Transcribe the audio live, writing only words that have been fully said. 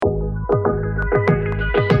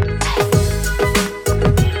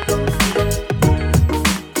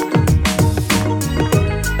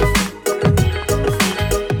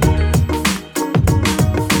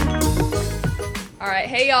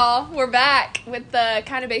we're back with the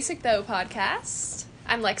Kind of Basic Though podcast.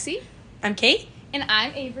 I'm Lexi. I'm Kate. And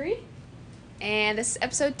I'm Avery. And this is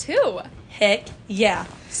episode 2. Heck yeah.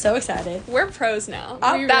 So excited. We're pros now.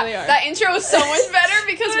 We really are. That intro was so much better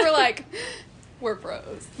because we're like, we're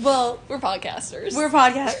pros. Well, We're podcasters. we're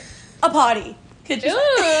a potty. Could you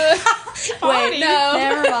Ugh. Wait, no.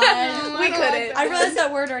 never mind. We couldn't. I realized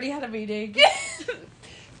that word already had a meaning.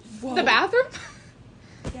 Whoa. The bathroom?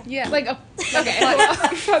 Yeah. Like, okay.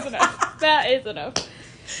 That's enough. That is enough.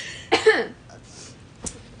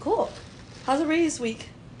 Cool. How's everybody this week?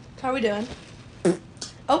 How are we doing?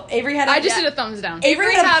 Oh, Avery had a... I just did a thumbs down.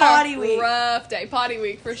 Avery had a potty week. rough day. Potty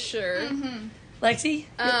week for sure. Mm-hmm. Lexi?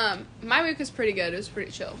 My week was pretty good. It was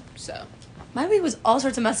pretty chill. So. My week was all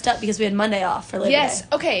sorts of messed up because we had Monday off for Labor Yes. Day.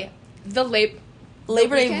 Okay. The Labor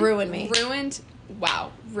Day weekend ruined me.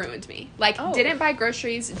 Ruined me. Like, Oh. didn't buy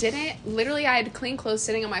groceries, literally I had clean clothes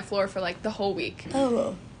sitting on my floor for, like, the whole week.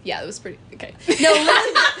 Oh. Yeah, it was pretty, okay. No,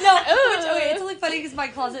 literally, no. Okay, it's only funny because my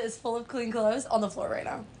closet is full of clean clothes on the floor right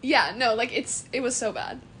now. Yeah, no, like, it was so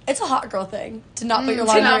bad. It's a hot girl thing to not put your To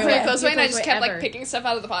laundry not put away. your clothes away, and I Clothes just away kept, like, ever. picking stuff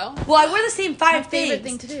out of the pile. Well, I wear the same My five favorite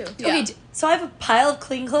things. thing to do. Yeah. Okay, so I have a pile of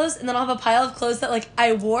clean clothes, and then I'll have a pile of clothes that, like,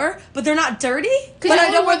 I wore, but they're not dirty. Because you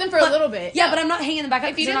only wear them for a little bit. Yeah, but I'm not hanging them back up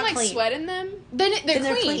If you because they're didn't, not like, clean. sweat in them, Then they're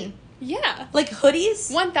Then clean. yeah. Like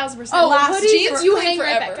hoodies? 1,000%. Oh, Last hoodies, jeans you clean hang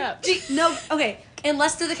right forever. back up. No, okay.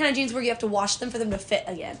 Unless they're the kind of jeans where you have to wash them for them to fit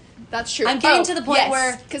again. That's true. I'm getting to the point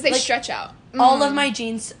where, because they like, stretch out. All of my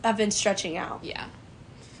jeans have been stretching out. Yeah.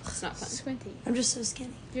 It's not fun. Squinty. I'm just so skinny.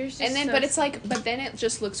 You're just And then, so but then it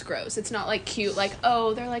just looks gross. It's not, like, cute, like,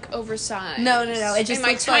 oh, they're, like, oversized. No. It just in my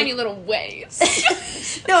looks tiny like... little waist.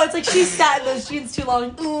 No, it's like she sat in those jeans too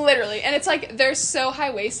long. Literally. And it's, like, they're so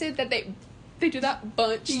high-waisted that they do that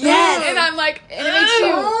bunch. Yes. And I'm like, And it makes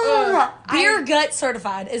you- Ugh. Beer gut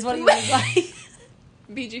certified is what he was like.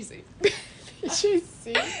 BGC.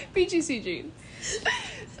 BGC. BGC jeans.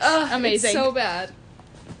 Amazing. It's so bad.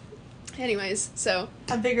 Anyways, so.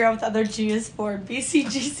 I'm figuring out what the other G is for.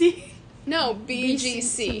 BCGC? No,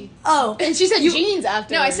 BGC. Oh. And she said jeans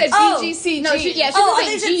after. No, I said Oh. BGC No, jeans. she Oh, I doesn't think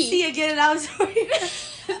say you said G. C again, and I was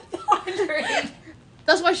wondering.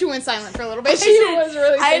 That's why she went silent for a little bit. I She said- was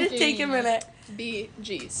really I had to thinking. take a minute.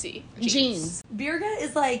 BGC Jeans. Beer gut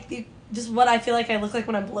is like just what I feel like I look like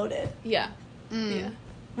when I'm bloated. Yeah. Mm. Yeah.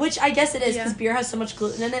 Which I guess it is because Yeah. beer has so much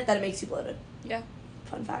gluten in it that it makes you bloated. Yeah.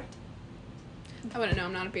 Fun fact. I wouldn't know.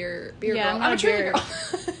 I'm not a beer Yeah, girl. I'm not I'm a a tree beer.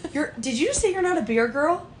 girl. Did you just say you're not a beer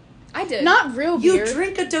girl? I did. Not real You beer.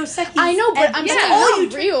 drink a Dos Equis. I know, but and I'm yeah. saying all not you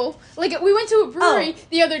drink. real. Like, we went to a brewery Oh.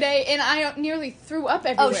 the other day, and I nearly threw up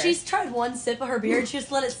everywhere. Oh, she's tried one sip of her beer and she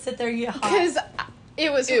just let it sit there and get hot. Because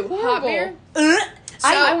it was Ew, horrible. hot beer?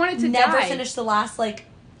 I wanted to never die. finished the last like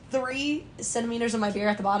 3 centimeters of my beer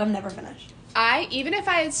at the bottom. Never finished. Even if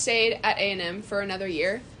I had stayed at A&M for another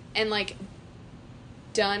year and, like,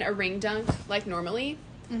 done a ring dunk, like, normally,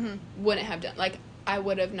 wouldn't have done, like, I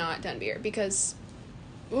would have not done beer because,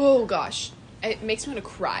 oh, gosh, it makes me want to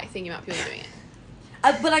cry thinking about people doing it.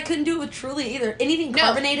 But I couldn't do it with Truly either. Anything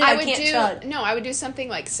carbonated, I can't chug. No, I would do something,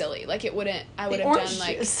 like, silly. Like, it wouldn't, I would The have orange done,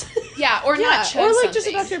 like, juice. yeah, or not chug or like just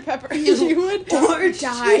a something. Dr. Pepper. You would Orange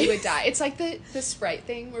die. You would die. It's like the Sprite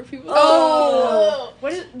thing where people. Oh.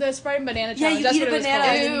 What is the Sprite and banana Yeah, challenge? you That's eat a what it was banana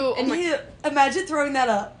called. and, Ew, and oh my- you imagine throwing that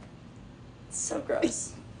up. It's so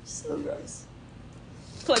gross. So gross.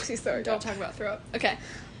 Lexi's story. Don't talk about throw up. Okay.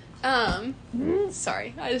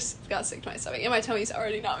 Sorry, I just got sick to my stomach, and my tummy's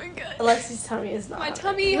already not been good. Alexi's tummy is not. My on it.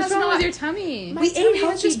 tummy What's has wrong not. with your tummy? My We ate tummy has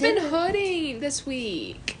healthy just been dinner. hooding this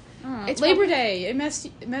week. It's It's Labor probably- Day. It messed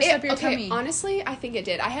up your okay, tummy. honestly, I think it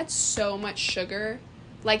did. I had so much sugar,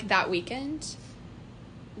 like that weekend,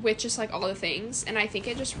 with just like all the things, and I think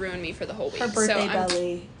it just ruined me for the whole week. Her birthday so I'm-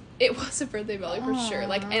 belly. It was a birthday belly for sure.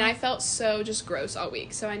 Like, Aw. and I felt so just gross all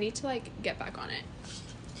week. So I need to like get back on it,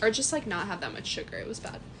 or just like not have that much sugar. It was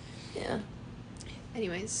bad. Yeah.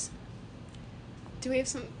 Anyways, do we have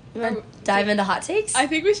some? You want to dive into hot takes? I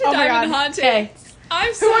think we should Oh my dive into God. hot Okay. takes.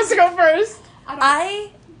 I'm so. Who wants to go first?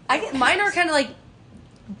 I get mine are kind of like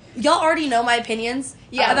y'all already know my opinions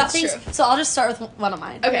Yeah, about that's things, true. so I'll just start with one of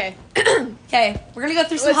mine. Okay. Okay, we're gonna go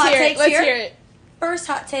through some Let's hot hear it. takes Let's here. hear it. First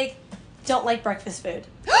hot take: don't like breakfast food.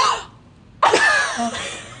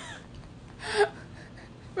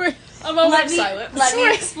 I'm almost Let me silent. let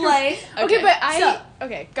me explain. Okay, but So,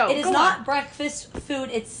 okay, go. It is go not on. breakfast food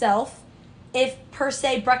itself. If per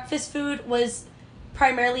se breakfast food was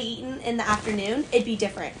primarily eaten in the afternoon, it'd be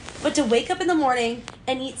different. But to wake up in the morning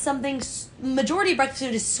and eat something, majority of breakfast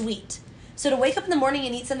food is sweet. So to wake up in the morning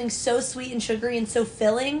and eat something so sweet and sugary and so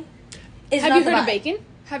filling is Have not you the heard of vibe. bacon?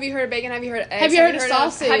 Have you heard of bacon? Have you heard of eggs? Have you heard of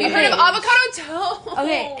sausage? Have you heard of Okay. avocado toast?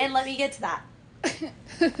 Okay, and let me get to that.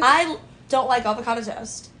 I don't like avocado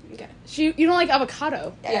toast. Okay. You don't like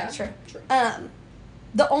avocado. Yeah, true. true.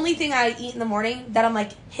 The only thing I eat in the morning that I'm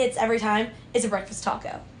like hits every time is a breakfast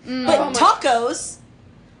taco. Mm. But Oh my tacos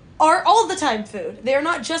are all the time food. They're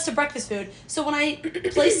not just a breakfast food. So when I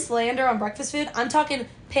place slander on breakfast food, I'm talking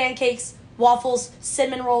pancakes, waffles,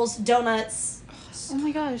 cinnamon rolls, donuts. Oh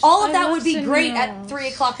my gosh. All of I that love would be great cinnamon at rolls. 3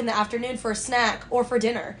 o'clock in the afternoon for a snack or for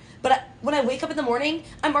dinner. But when I wake up in the morning,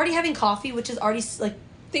 I'm already having coffee, which is already like,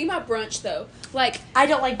 Think about brunch though. Like, I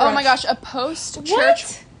don't like brunch. oh my gosh, a post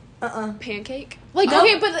church What? pancake. Like, No.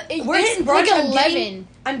 okay, but We're it's hitting brunch. like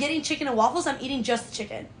I'm getting chicken and waffles. I'm eating just the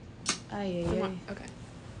chicken. Ay, Come ay, on. ay. Okay.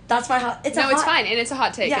 That's my hot. It's No, a it's hot, fine, and it's a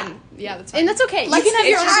hot take. Yeah. And yeah, that's fine. And that's okay. Like, you can have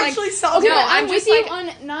it's your own. just actually like- so Okay, No, but I'm I'm just with you like-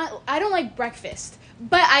 on not. I don't like breakfast,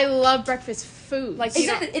 but I love breakfast food. Like, you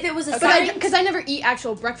Exactly. If it was a but side, because I never eat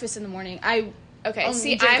actual breakfast in the morning. I Okay, only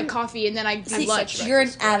see, drink I'm a coffee and then I do see, lunch. such a- you're an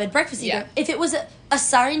breakfast girl. avid breakfast eater. Yeah. If it was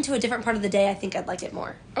assigned to a different part of the day, I think I'd like it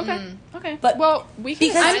more. okay. Okay, But Well, we can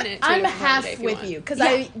Because assign it to I'm a different half day if with want. you because Yeah.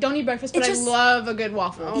 I don't eat breakfast, but It just- I love a good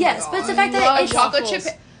waffle. Oh my yes, but it's the God. fact that Love it's chocolate waffles.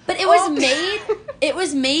 chip. But it was Oh. made. It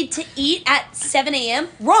was made to eat at 7 a.m.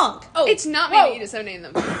 Wrong. Oh, It's not whoa. made to eat at 7 a.m.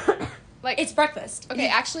 though. Like, It's breakfast. okay,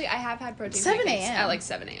 actually, I have had protein 7 pancakes a.m. at like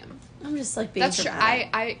 7 a.m. I'm just like being That's true. dramatic.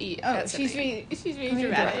 I eat Oh, at 7 she's a.m. being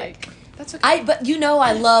dramatic. That's okay. But you know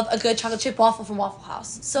I love a good chocolate chip waffle from Waffle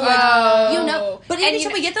House. So like Oh. you know, but And anytime you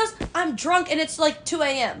know- we get those, I'm drunk and it's like 2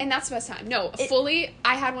 a.m. And that's the best time. No, It- fully,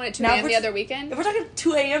 I had one at 2 Now a.m. we're the just- other weekend. If we're talking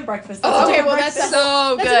 2 a.m. breakfast, Oh, that's a Okay, different well that's breakfast.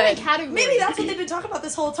 so that's good. a different category. Maybe that's what they've been talking about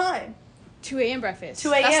this whole time. 2 a.m. breakfast.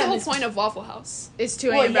 2 a.m. That's the whole is- point of Waffle House. It's 2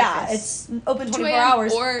 a.m. Well, yeah, breakfast. it's open 2 24 a.m.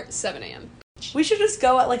 hours. or 7 a.m. We should just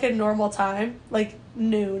go at like a normal time, like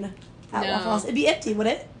noon at No. Waffle House. It'd be empty, would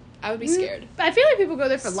it? I would be scared. But I feel like people go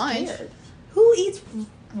there for lunch. Scared. Who eats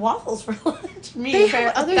waffles for lunch? Me. They have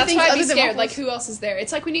apparently. other That's things why I'd other be than scared. Like, waffles. who else is there?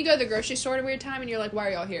 It's like when you go to the grocery store at a weird time and you're like, why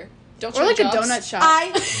are y'all here? Don't you Or have like a jobs? donut shop.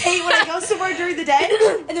 I hate when I go somewhere during the day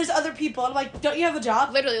and there's other people. I'm like, don't you have a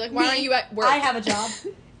job? Literally, like, why Me, aren't you at work? I have a job,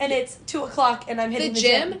 and it's 2 o'clock, and I'm hitting the the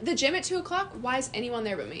gym. The gym at 2 o'clock. Why is anyone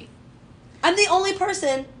there but me? I'm the only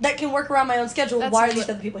person that can work around my own schedule. That's Why are what- these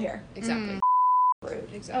other people here? Exactly. Rude.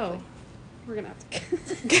 Exactly. Oh. We're gonna have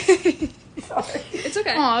to. Sorry. It's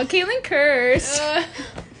okay. Aw, Caitlin cursed. It's okay.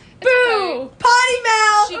 Boo! Potty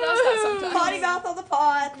mouth. She does that sometimes. Potty mouth on the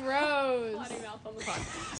pod. Gross. Potty mouth on the pod.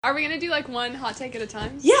 Are we gonna do like one hot take at a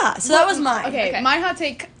time? Yeah. So that was mine. Okay, Okay. my hot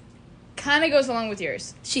take kind of goes along with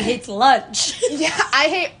yours. She hates lunch. Yeah, I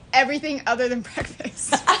hate everything other than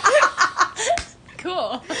breakfast.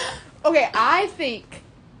 Cool. Okay, I think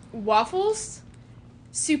waffles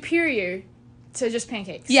superior to just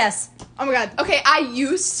pancakes. Yes. Oh my god. Okay, I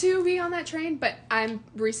used to be on that train, but I'm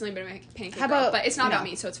recently been a pancake How girl, about- but it's not about no.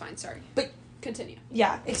 me, so it's fine. Sorry. But Continue.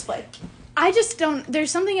 yeah, explain. I just don't.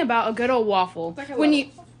 There's something about a good old waffle Like I when love you.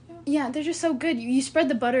 Yeah, they're just so good. You spread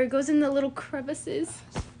the butter, it goes in the little crevices.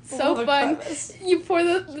 So Oh, the fun. crevice. You pour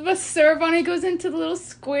the syrup on it, goes into the little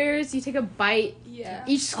squares. You take a bite. Yeah.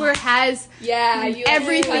 Each square has, Yeah. You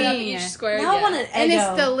Everything. cut up each square. Now I yeah. want an and Eggo.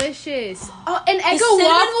 it's delicious. Oh, and Eggo cinnamon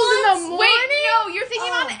waffles in the ones? morning. Wait, no, you're thinking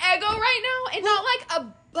Oh. on Eggo right now, and not like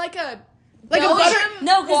a Like a Belgian butter-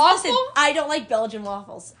 No, because waffle. listen, I don't like Belgian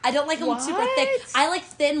waffles. I don't like them super thick. What? I like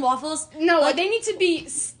thin waffles. No, Like- they need to be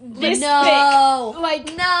this No. thick. Like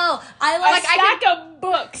No, I a like. stack of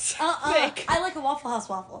books thick. I like a Waffle House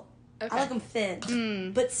waffle. Okay. I like them thin,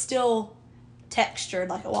 Mm. but still textured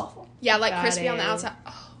like a waffle. Yeah, like Got crispy on the it. outside.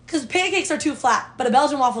 Oh. Because pancakes are too flat, but a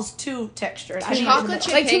Belgian waffle's too textured. I need it in the Chocolate middle.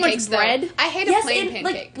 chip Like too much pancakes, though. bread? I hate a Yes, plain and pancake.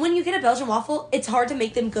 like when you get a Belgian waffle, it's hard to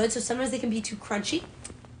make them good. So sometimes they can be too crunchy.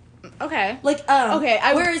 Okay. Like Okay,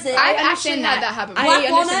 where is it? I've I actually understand had that. that happen. I Black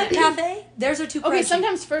Walnut understand that. Cafe. Theirs are too crunchy. Okay,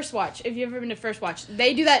 sometimes First Watch. If you've ever been to First Watch,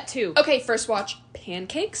 they do that too. Okay, first watch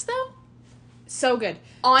pancakes though So good.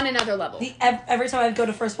 on another level. Every time I go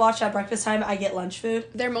to First Watch at breakfast time, I get lunch food.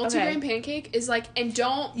 Their multigrain pancake is like, and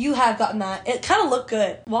don't. You have gotten that. It kind of looked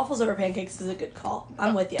good. Waffles over pancakes is a good call.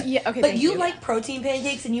 I'm with you. Yeah, okay, But thank you you. like protein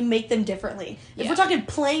pancakes and you make them differently. If Yeah. we're talking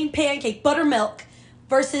plain pancake, buttermilk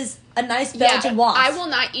versus a nice Belgian waffle. I will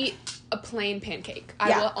not eat a plain pancake. I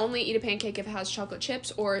Yeah. will only eat a pancake if it has chocolate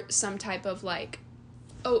chips or some type of like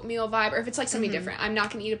oatmeal vibe, or if it's like something different. I'm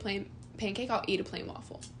not gonna eat a plain pancake. I'll eat a plain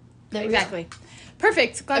waffle. There we go. Exactly.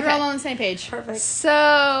 Perfect. Glad we're Okay. all on the same page. Perfect.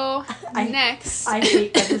 So next, I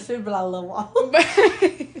hate breakfast food, but I love waffles.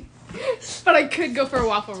 But I could go for a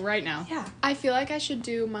waffle right now. Yeah. I feel like I should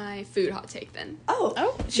do my food hot take then. Oh.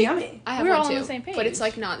 Oh, Yummy. I have We're one all on too, the same page. but it's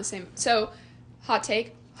like not the same. So, hot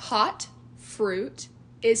take: hot fruit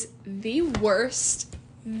is the worst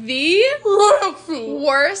the Lexi.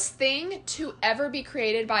 worst thing to ever be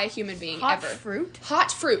created by a human being Hot ever. fruit?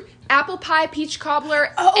 Hot fruit. Apple pie, peach cobbler.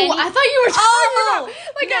 Oh, any- I thought you were talking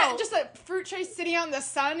about like no. just a fruit tray sitting out in the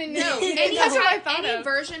sun and No, Any that's what I any, thought any of.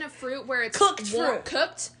 version of fruit where it's Cooked warm- fruit.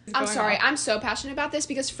 Cooked. I'm going sorry. off. I'm so passionate about this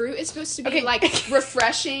because fruit is supposed to be Okay. like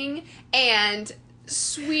refreshing and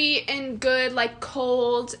sweet and good, like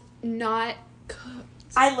cold, not cooked.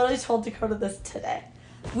 I literally told Dakota this today.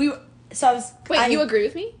 I was. Wait, you agree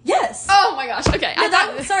with me? Yes. Oh my gosh. Okay. No, I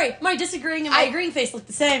thought sorry, my disagreeing and my agreeing face look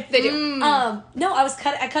the same. they do. No, I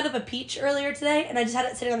cut up a peach earlier today, and I just had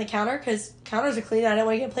it sitting on the counter because counters are clean and I didn't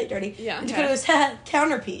want to get a plate dirty. Yeah, And okay. Dakota goes, "Ha,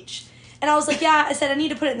 counter peach," and I was like, "Yeah." I said I need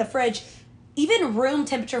to put it in the fridge. Even room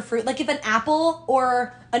temperature fruit, like if an apple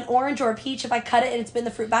or an orange or a peach, if I cut it and it's been in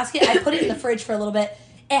the fruit basket, I put it in the fridge for a little bit.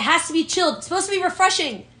 It has to be chilled. It's supposed to be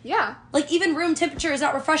refreshing. Yeah. Like even room temperature is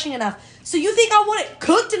not refreshing enough. So you think I want it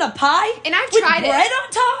cooked in a pie? And I've with tried it. bread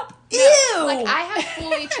on top? No, Ew. like I have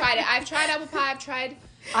fully tried it. I've tried apple pie. I've tried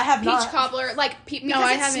I have peach not. cobbler. Like because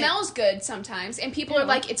I it haven't. smells good sometimes, and people are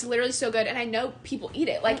like, it's literally so good. And I know people eat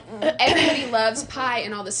it. Like everybody loves pie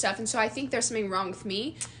and all this stuff, and so I think there's something wrong with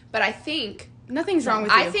me. But I think Nothing's wrong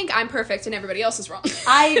with you. I think I'm perfect, and everybody else is wrong.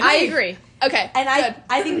 I agree. Okay, And good.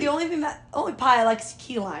 I think the only pie I like is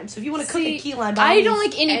key lime. So if you want to cook a key lime, by all I don't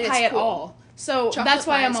means- like any And pie it's at cool. all. So Chocolate that's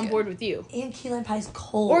why pie I'm is on good. board with you. and key lime pie is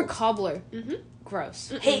cold. Or cobbler. Mm-hmm.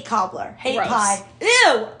 Gross. hate cobbler. Hate Gross. pie.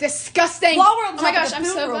 Ew. Disgusting. While we're on Oh my topic gosh, of I'm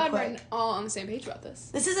food so real glad quick, we're all on the same page about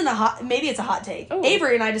this. This isn't a hot. Maybe it's a hot take. Oh.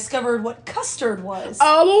 Avery and I discovered what custard was.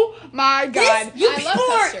 Oh my god. You I love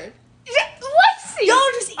people are- custard. Lexi! Y'all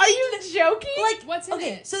are just Are eating you it. joking? Like What's in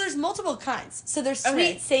okay, it? so there's multiple kinds. So there's sweet,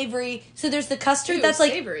 Okay. savory. So there's the custard Ew, that's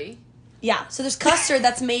like savory. yeah. So there's custard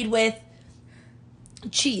that's made with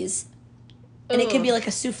cheese, and it can be like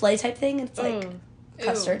a souffle type thing. And it's like Ugh.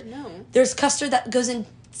 custard. Ew, no. There's custard that goes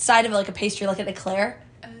inside of like a pastry, like an eclair.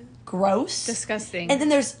 Gross. Disgusting. And then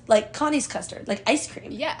there's like Connie's custard, like ice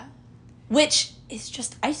cream, Yeah. which is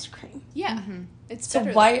just ice cream. Yeah. It's So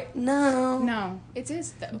better. why? No. no. It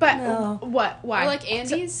is though. But No. what? Why? or like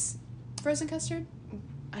Andy's frozen custard.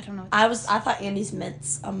 I don't know. I thought Andy's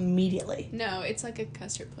mints immediately. No, it's like a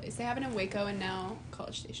custard place. They have it in Waco and now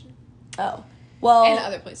College Station. Oh. Well, And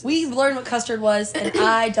other places. we learned what custard was, and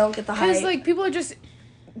I don't get the Because hype. like people are just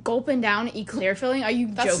gulping down eclair filling. Are you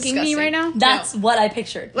That's joking me disgusting. right now? That's what I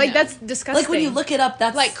pictured. Like No. that's disgusting. Like when you look it up,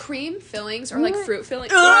 that's Like cream fillings or like fruit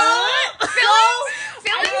fillings. Ugh!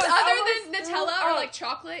 Fillings I other than almost- Nutella or like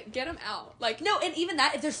chocolate, get them out. Like No, and even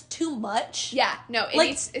that, if there's too much. yeah, no, it Like-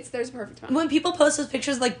 needs. It's there's a perfect amount. When people post those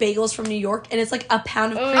pictures of, like bagels from New York, and it's like a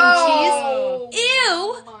pound of cream Oh. cheese. Ew.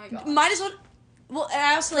 Oh my gosh. Might as well. Well, and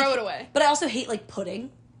I also Throw like, it away. But I also hate like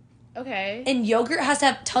pudding. Okay. And yogurt has to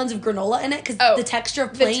have tons of granola in it because Oh, the texture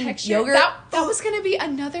of The plain texture. yogurt. That was gonna be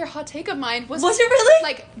another hot take of mine. Was it really?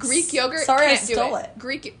 Like Greek yogurt. Sorry, I can't do stole it.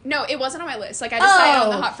 Greek. No, it wasn't on my list. Like I decided on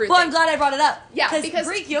the hot fruit. Well, thing. I'm glad I brought it up. Yeah, because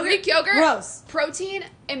Greek Greek yogurt, gross. protein,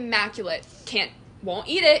 immaculate. Won't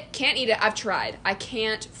eat it. Can't eat it. I've tried. I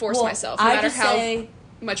can't force Well, myself, no I matter just how say,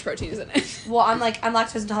 much protein is in it. well, I'm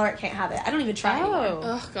lactose intolerant, can't have it. I don't even try anymore. Oh.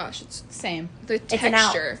 Oh gosh, it's Same. the It's an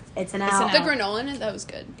out. texture. It's an It's out. an The out. granola in it, that was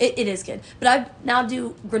good. It is good. But I now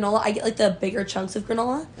do granola. I get like the bigger chunks of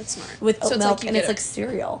granola That's smart. with oat So it's milk, like you and get it's a- like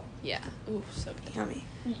cereal. Yeah. Ooh, so good. Yummy.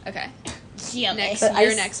 Okay. Yummy. Next, But your I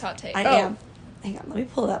s- next hot take. I Oh. am. Hang on, let me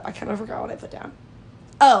pull it up. I kind of forgot what I put down.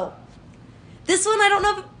 Oh, this one I don't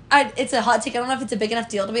know if it's a hot take. I don't know if it's a big enough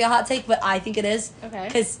deal to be a hot take, but I think it is. Okay.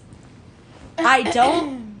 Because I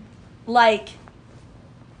don't like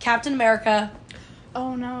Captain America.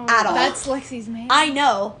 Oh no. At all. That's Lexi's man. I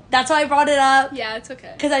know. That's why I brought it up. Yeah, it's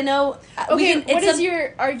okay. Because I know. Okay, it's what is some-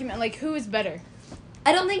 your argument? Like, who is better?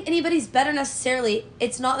 I don't think anybody's better necessarily.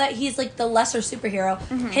 It's not that he's like the lesser superhero.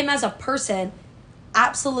 Mm-hmm. Him as a person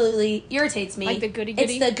absolutely irritates me. Like the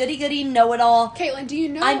goody-goody? It's the goody goody know it all. Caitlin, do you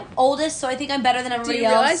know? I'm oldest, so I think I'm better than do everybody you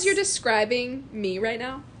else. realize you're describing me right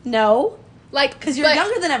now? No, Like, because you're but-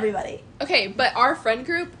 younger than everybody. Okay, but our friend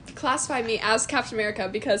group classified me as Captain America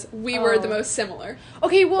because we were the most similar.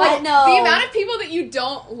 Okay, well, I know. The amount of people that you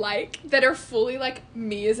don't like that are fully like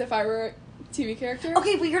me as if I were a TV character.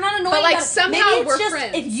 Okay, but you're not annoying. But, like, about it. somehow Maybe it's we're just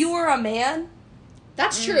friends. if you were a man,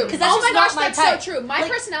 That's true. 'Cause that's oh my just not gosh, my that's type. so true. My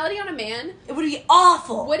Like- personality on a man it would be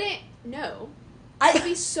awful. wouldn't. No, I it'd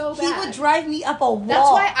be so He bad. would drive me up a wall. That's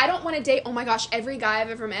why I don't want to date. Oh my gosh, every guy I've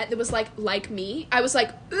ever met that was like me, I was like,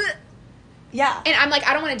 ugh. Yeah. And I'm like,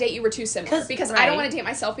 I don't want to date you. We're too similar because I don't right. want to date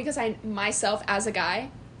myself because I myself as a guy,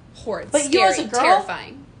 horrid, But scary, you as a girl?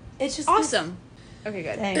 terrifying. It's just awesome. Okay,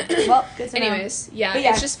 good. Dang. Well, good to know. Anyways, yeah, But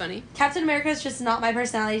yeah. it's just funny. Captain America is just not my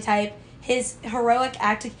personality type. His heroic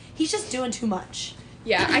acting, he's just doing too much.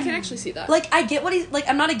 Yeah, I can actually see that. Like, I get what he's, like,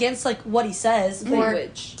 I'm not against, like, what he says.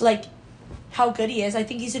 Language. Or, like, how good he is. I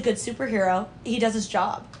think he's a good superhero. He does his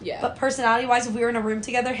job. Yeah. But personality-wise, if we were in a room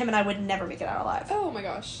together, him and I would never make it out alive. Oh my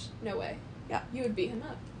gosh. No way. Yeah. You would beat him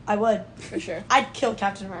up. I would. For sure. I'd kill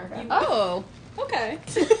Captain America. Oh. Okay.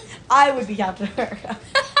 I would be Captain America.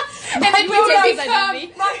 And then you would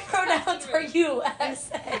become... My pronouns are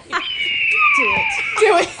USA.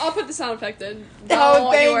 Do it. I'll put the sound effect in. Oh,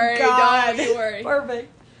 Don't thank you worry. God. Don't you worry.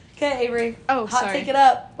 Perfect. Okay, Avery. Oh, Hot sorry. take it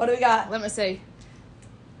up. What do we got? Let me see.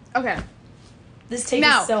 Okay. This take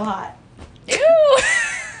Now. is so hot. Ew.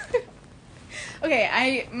 Okay,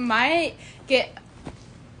 I might get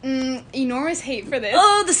enormous hate for this.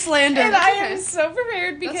 Oh, the slander. And I okay. am so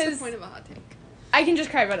prepared That's because the point of a hot take. I can just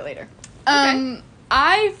cry about it later. Okay.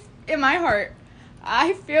 In my heart,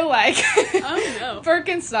 I feel like Oh, no.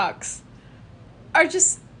 Birkenstocks are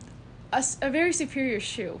just a very superior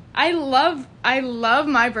shoe. I love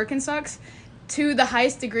my Birkenstocks to the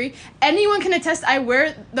highest degree. Anyone can attest. I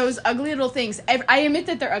wear those ugly little things. I admit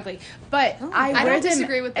that they're ugly, but I wear don't them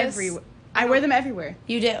disagree with this. everywhere. I wear them everywhere.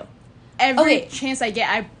 You do. Every Okay. chance I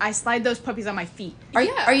get, I slide those puppies on my feet. Yeah.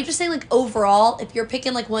 Are you just saying, like, overall, if you're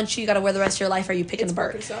picking, like, one shoe you gotta wear the rest of your life, are you picking It's the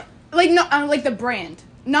Birk? Birkenstock. Like no, like the brand,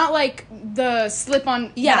 not like the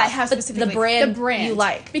slip-on Yeah, that I have but the specifically. brand you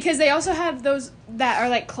like. because they also have those that are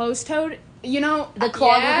like closed-toed. You know, The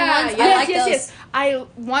claw-looking Yeah, ones? yeah. I yes, like yes, those. yes. I want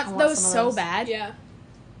want those some of so those. bad, Yeah.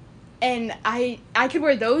 and I could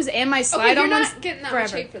wear those and my Okay, slide-on you're ones not getting that forever.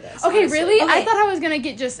 much hate for this. Okay, honestly. really? Okay. I thought I was gonna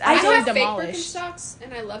get just I absolutely have fake demolished. Birkenstocks,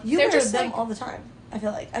 and I love them. You They're wear just them like... all the time, I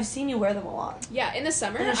feel like. I've seen you wear them a lot. Yeah, in the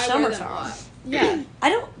summer, In the I wear them a summertime. lot. Yeah. I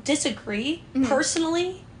don't disagree. Mhm.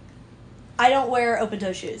 Personally, I don't wear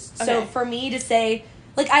open-toe shoes. So Okay. for me to say,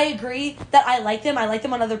 like, I agree that I like them. I like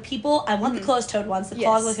them on other people. I want the closed-toed ones, the Yes.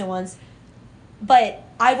 claw-looking ones. But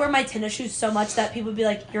I wear my tennis shoes so much that people would be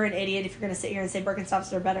like, you're an idiot if you're going to sit here and say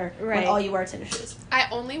Birkenstocks are better when Right. all you wear are tennis shoes. I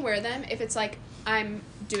only wear them if it's like I'm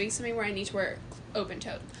doing something where I need to wear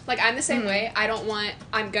open-toed. Like, I'm the same way.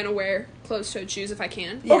 I'm gonna wear closed-toed shoes if I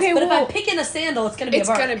can. Yes, Okay, but if well, I'm picking a sandal, it's going to be It's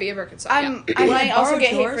a Birk. gonna be a Birkenstock. I When might I also borrowed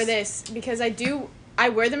get hate yours- for this because I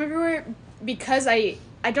wear them everywhere because I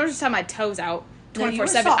don't just have my toes out No, you wear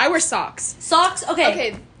 24/7. socks. I wear socks. Socks, okay.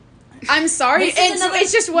 Okay, I'm sorry. This is It's, another-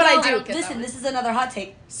 it's just what no, I do. don't get that Listen, one. this is another hot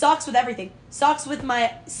take. Socks with everything. Socks with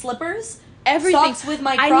my slippers. Everything. Socks with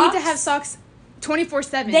my I need Crocs. to have socks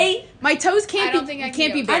 24/7. They- my toes I can't don't be think I can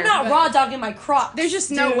can't be go bare. I'm not but- raw dogging my Crocs. There's just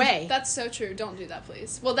no dude. way. that's so true. Don't do that,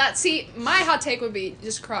 please. Well, my hot take would be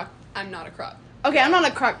just Croc. I'm not a Croc. Okay, I'm not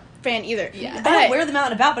a Croc fan either. Yeah. I But don't wear them out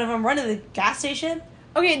and about, but if I'm running to the gas station,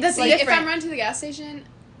 okay, that's Like, if different. I'm running to the gas station,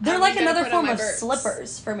 they're I'm like gonna another put on form my of Birks.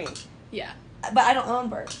 slippers for me. Yeah, But I don't own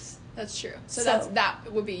Birks. that's true. So, So-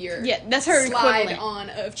 that would be your Yeah, that's her slide equivalent. on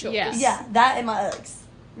of choice. Yeah. Yeah, that and my Uggs.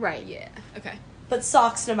 Right. Yeah. Okay. But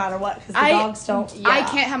socks no matter what, because the I- dogs don't. I Yeah.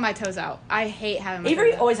 can't have my toes out. I hate having my Avery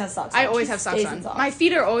toes out. always has socks on. I always She have socks stays on. in socks. My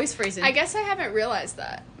feet are always freezing. I guess I haven't realized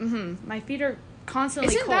that. My feet are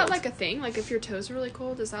constantly Isn't cold. that like a thing? Like, if your toes are really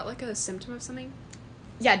cold, is that like a symptom of something?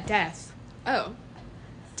 yeah, death. Oh.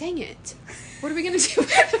 Dang it. What are we gonna do?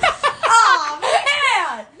 Oh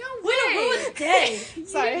man! No Way to way. ruin the day.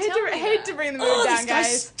 Sorry, I didn't hate tell to, me hate that. to bring the mood Oh, down, this guy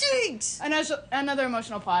guys. stinks. Another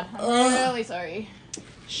emotional pod. I'm Ugh. really sorry.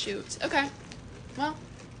 Shoot. Okay. Well,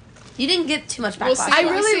 You didn't get too much We'll backlash. see. I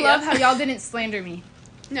Well, really see love ya. how y'all didn't slander me.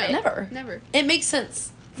 no. Never. Never. It makes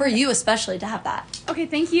sense for you, especially, to have that. Okay,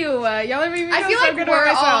 thank you. Y'all are making me I feel so like good we're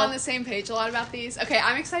about all myself. on the same page a lot about these. Okay,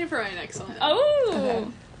 I'm excited for my next one. Oh.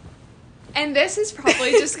 Okay. And this is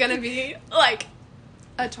probably just gonna be like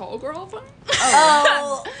a tall girl thing.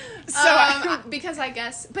 Oh. So Because I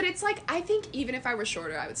guess, but it's like, I think even if I were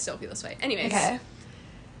shorter, I would still feel this way. Anyways, Okay.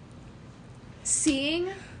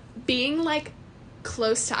 being like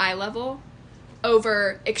close to eye level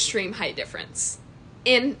over extreme height difference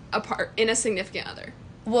in a significant other.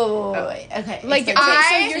 Whoa, wait. Okay. Like, Explain. okay, so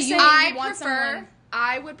I, you're saying I you want prefer, someone-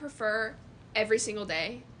 I would prefer every single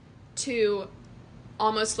day to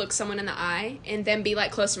almost look someone in the eye and then be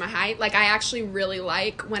like close to my height. Like, I actually really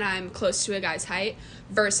like when I'm close to a guy's height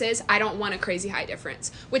versus I don't want a crazy height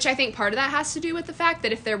difference, which I think part of that has to do with the fact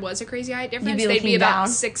that if there was a crazy height difference, be they'd be looking about down?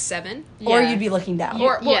 6'7". Or Yeah. you'd be looking down.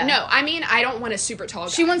 Or well, Yeah. no, I mean I don't want a super tall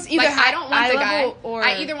guy. She wants either like, I don't want eye the guy. level or-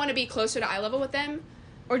 I either want to be closer to eye level with them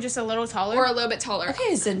or just a little taller. or a little bit taller.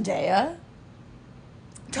 Okay, Zendaya.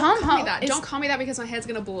 Tom Don't call me Holland that. is- Don't call me that because my head's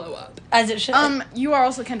gonna blow up. As it should. You are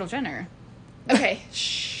also Kendall Jenner. Okay,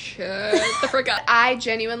 shut the frick up. I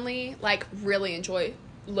genuinely like really enjoy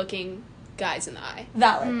looking guys in the eye.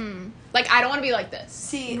 Valid. Like, I don't want to be like this.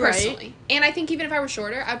 See, Right. Personally. And I think even if I were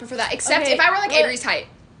shorter, I'd prefer that. Except Okay, if I were like but- Avery's height.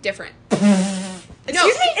 Different. No,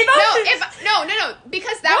 Excuse me? no,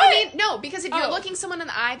 because that What? would mean no, because if you're Oh. looking someone in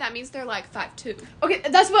the eye, that means they're like 5'2". Okay,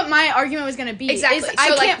 that's what my argument was gonna be. Exactly. Is So, I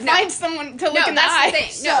like, can't no. find someone to look No, in the that's eye. the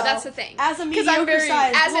thing. So, No, that's the thing. As a 'Cause I'm mediocre very-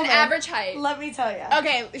 size As an woman, average height. let me tell you.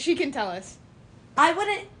 Okay, she can tell us. I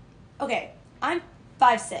wouldn't. Okay, I'm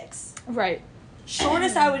 5'6". Right.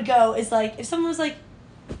 Shortest I would go is like if someone was like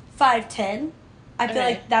 5'10". I feel Okay.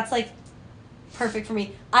 like that's like perfect for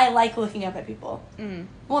me. I like looking up at people. Mm.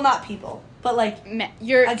 Well, not people, but like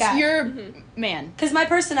You're A guy. you're man. because my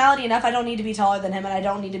personality enough, I don't need to be taller than him, and I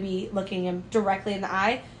don't need to be looking him directly in the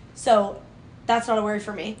eye. So that's not a worry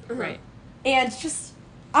for me. Right. And just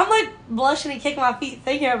I'm like blushing and kicking my feet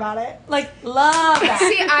thinking about it. Like love that.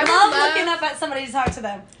 See, I would love love- looking up at somebody to talk to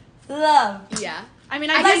them. Love. Yeah. I mean,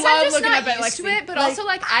 I, I do guess I'm love just looking not up at used to Lexi. it, but Like- also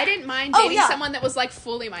like I didn't mind Oh, dating yeah. someone that was like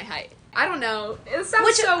fully my height. I don't know. It sounds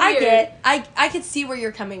Which so I weird. get. I could see where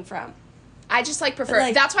you're coming from. I just like prefer.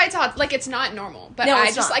 Like- that's why it's hot. Like it's not normal, but No, I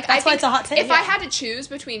it's just not. like. That's I why think it's a hot take. If I Yeah. had to choose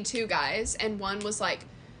between two guys and one was like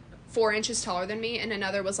 4 inches taller than me and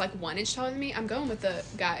another was like 1 inch taller than me, I'm going with the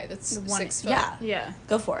guy that's The 1 6 inch. foot. Yeah. Yeah.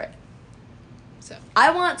 Go for it. So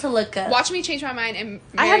I want to look up. watch me change my mind and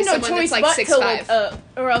I marry have no someone choice that's like but 6'5". to look up,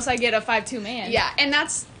 or else I get a 5'2" man. Yeah, and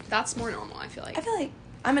that's more normal. I feel like. I feel like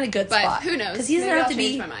I'm in a good But spot. who knows? Because he doesn't Maybe have I'll to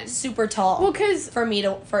change be my mind. super tall. Well, because for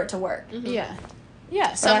it to work. yeah,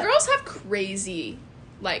 yeah. Some But- girls have crazy,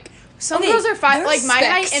 like Some Okay, girls are there's like my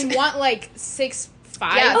height specs. and want like 6'5".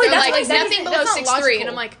 yeah, Oh, they're that's like what- that's nothing not below logical. 6'3", and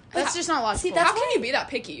I'm like, That's just not logical. See, that's how can you be that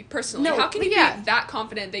picky personally? No, How can you yeah. be that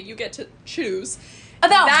confident that you get to choose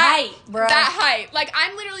About that height, bro. That height. Like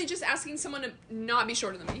I'm literally just asking someone to not be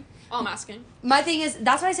shorter than me. All I'm asking. My thing is,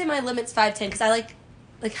 that's why I say my limit's 5'10", because I like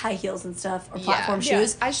high heels and stuff or platform Yeah.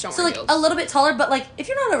 shoes. I just don't so wear like heels. a little bit taller, but like if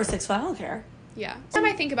you're not over 6'5", I don't care. Yeah.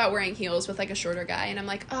 Sometimes I think about wearing heels with like a shorter guy, and I'm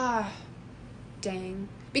like, dang.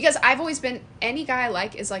 Because I've always been any guy I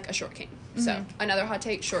like is like a short king. So another hot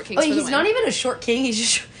take: short kings. Oh, for the he's win. not even a short king.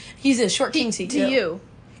 He's a short king to to you.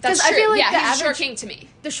 That's 'Cause true. I feel like yeah, the he's a average short king to me.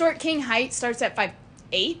 the short king height starts at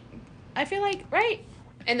 5'8". I feel like right.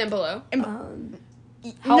 And then below,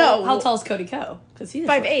 How tall is Cody Ko? Because he's a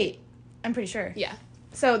short- 5'8". I'm pretty sure. yeah.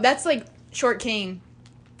 So that's like short king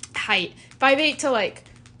height. 5'8" to like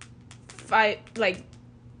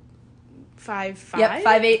 5'5". Yep,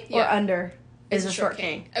 5'8" or Yeah. under is a short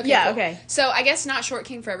king. Okay, Yeah, cool. okay. So I guess not short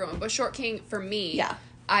king for everyone, but short king for me. Yeah.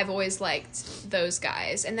 I've always liked those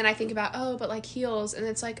guys. And then I think about, but like heels. And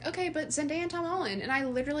it's like, okay, but Zendaya and Tom Holland. And I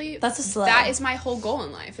literally... That's a slay. That is my whole goal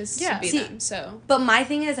in life, is Yeah. to be See, them. So, But my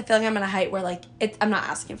thing is, I feel like I'm at a height where like I'm not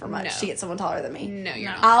asking for much No. to get someone taller than me. no, you're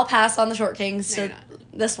No. not. I'll pass on the short kings No, to you're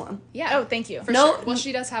this one. Yeah. Oh, thank you. For No- sure. Well,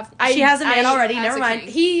 she does have... She has a man already. has Never a mind.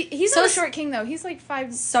 king. He's So not a s- short king though. He's like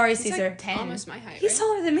 5. Sorry, He's Caesar. like 10. Almost my height, He's right?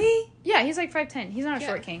 taller than me. Yeah, he's like 5'10". He's not a Yeah.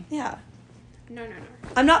 short king. Yeah. No.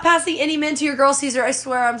 I'm not passing any men to your girl, Caesar. I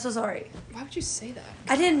swear. I'm so sorry. Why would you say that?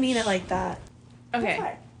 I didn't mean it like that. Okay.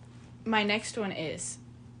 Fine. My next one is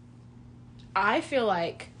I feel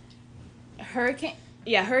like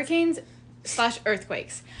hurricanes /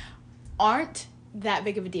 earthquakes aren't that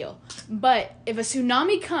big of a deal. But if a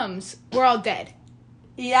tsunami comes, we're all dead.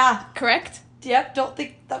 Yeah. Correct? Yep. Don't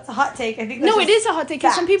think that's a hot take. I think that's No, just it is a hot take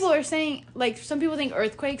because some facts. people are saying, like, some people think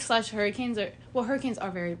earthquakes / hurricanes are, well, hurricanes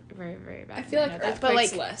are very, very, very bad. I feel like know that, earthquakes but,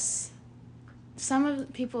 like, less. some of the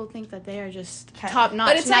people think that they are just Okay. top notch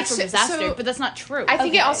But it's like, natural so- disaster, so- but that's not true. I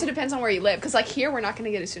think it Okay. also depends on where you live. Because, like, here, we're not going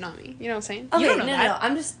to get a tsunami. You know what I'm saying? Okay, don't know no, that. no.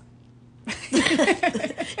 I'm just.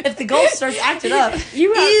 If the Gulf starts acting up,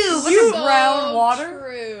 You have- ew, what's you- the brown water?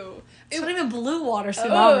 True. It's not even blue water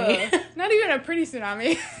tsunami. Ugh. Not even a pretty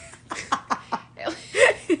tsunami.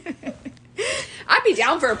 I'd be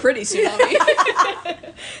down for a pretty tsunami.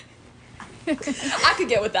 I could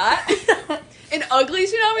get with that. An ugly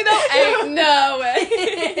tsunami, though? Ain't no way.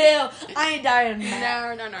 Ew, I ain't dying.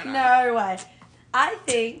 Matt. No. No way. I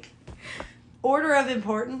think order of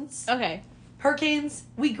importance. Okay. Hurricanes.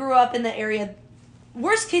 We grew up in the area.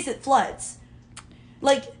 Worst case, it floods.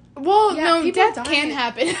 Like, Well, Yeah, no, people death die. can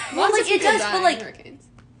happen. Lots like, of it people does, die but, in like- hurricanes.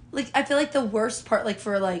 I feel like the worst part, like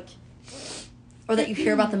for like, or that you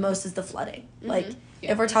hear about the most is the flooding. Like,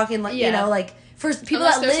 Yeah. if we're talking like Yeah. you know, like for people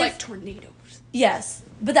Unless that there's, live, like, tornadoes. yes,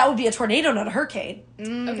 but that would be a tornado, not a hurricane.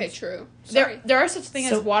 Okay, true. Sorry. There are such things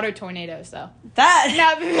So- as water tornadoes, though. That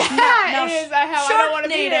Now that now, is how I don't want to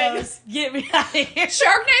be in. Sharknadoes. Get me out of here.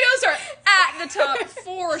 Sharknadoes are at the top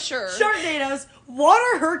for sure. Sharknadoes,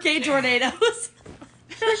 water hurricane tornadoes,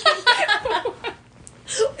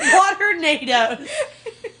 waternadoes.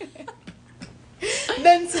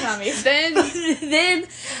 Then tsunamis. Then Then,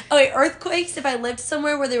 okay, earthquakes. If I lived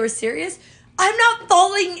somewhere where they were serious, I'm not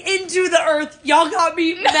falling into the earth. Y'all got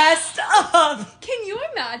me messed up. Can you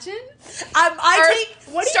imagine? I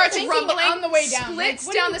think What starts are you crumbling thinking on the way down? splits Like,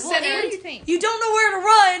 what down do the you, center. What do you think? you don't know where to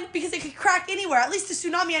run because it could crack anywhere. At least a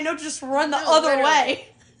tsunami, I know to just run the other literally. way.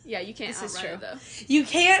 Yeah, you can't This is outrun true. it, though. You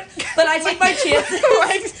can't, but I take my chances.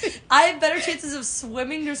 Like- I have better chances of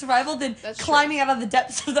swimming to survival than That's true. climbing out of the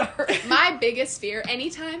depths of the earth. My biggest fear,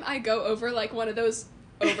 anytime I go over like one of those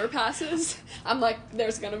overpasses, I'm like,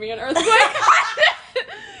 there's gonna be an earthquake.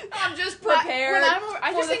 I'm just prepared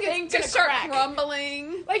I just for think the thing it's to gonna start crack.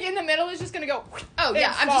 crumbling. Like in the middle, it's just gonna go. Oh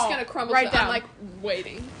yeah, I'm fall just gonna crumble right right down. I'm like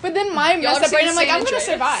waiting. But then my Y'all messed ever up brain, seen I'm like, San I'm gonna Andreas?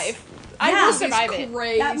 survive. I Yeah. will survive it.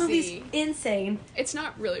 Crazy. That movie's insane. It's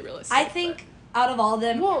not really realistic. I think out of all of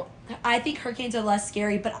them, Well, I think hurricanes are less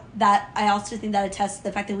scary, but that I also think that attests to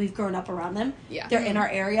the fact that we've grown up around them. Yeah. They're in our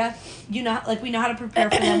area. You know, like we know how to prepare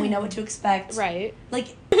for them. We know what to expect. right.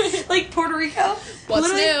 Like, like Puerto Rico. What's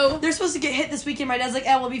literally, new? They're supposed to get hit this weekend. My dad's like,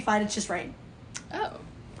 "Oh, we'll be fine. It's just rain." Oh.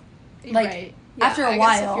 Like, right. Yeah, after a I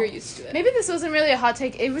guess while. if you're used to it. Maybe this wasn't really a hot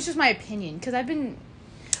take. It was just my opinion because I've been.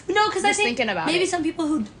 No, because I Just think thinking about maybe it. some people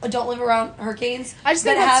who don't live around hurricanes. I just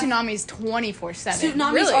think that about have tsunamis 24/7.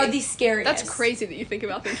 tsunamis Really? are the scariest. That's crazy that you think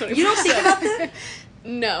about them 24/7. You don't think about them?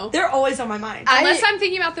 No. They're always on my mind. Unless I'm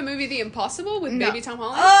thinking about the movie The Impossible with No. Baby Tom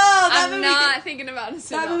Holland. Oh, that I'm movie! not thinking about a tsunami.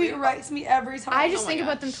 That movie wrecks me every time. I just Oh my think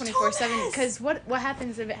about gosh. them 24/7 Thomas! because what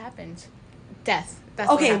happens if it happens? Death. That's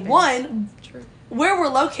what Okay, happens. one, True. where we're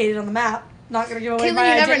located on the map. Not gonna give away Caitlin, my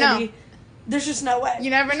you never identity. know. There's just no way. You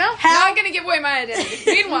never know. How? Not gonna give away my identity.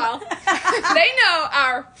 Meanwhile, they know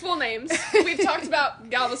our full names. We've talked about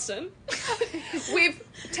Galveston. We've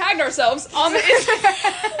tagged ourselves on the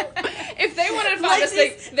Instagram. If they wanted to find us, they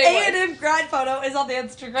would. A&M grad photo is on the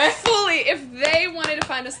Instagram. Fully, if they wanted to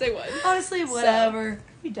find us, they would. Honestly, whatever.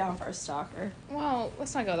 Be down for a stalker. Well,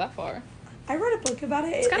 let's not go that far. I wrote a book about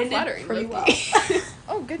it. It's It kind of ended flattering. pretty well. low-key.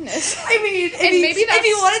 Oh goodness. I mean, if And he, maybe if he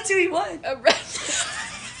that's- wanted to, he would.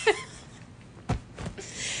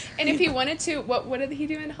 And if he wanted to, what did he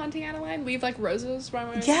do in Haunting Adeline? Leave like roses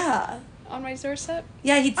Yeah. on my doorstep,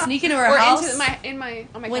 Yeah, he'd sneak into her or house into my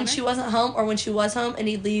on my when counter? she wasn't home or when she was home, and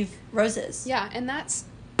he'd leave roses. Yeah, and that's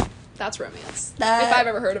romance. That- if I've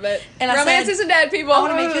ever heard of it. And I Romance said, isn't dead, people. I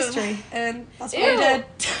want to make history, and that's what I Ew. did.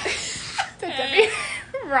 The Debbie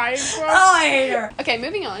Ryan quote. Oh, I hate her. Okay,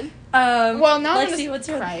 moving on. Well, now let's I'm see gonna what's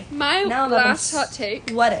your cry. My Now I'm last having hot take.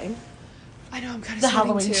 wedding. I know I'm kind of The sweating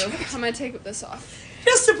Halloween too. shirt. I'm gonna take this off.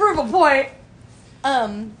 Just to prove a point.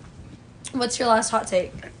 What's your last hot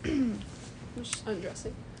take? I'm just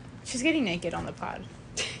undressing. She's getting naked on the pod.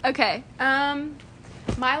 Okay.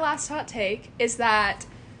 My last hot take is that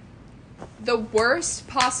the worst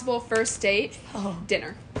possible first date, Oh.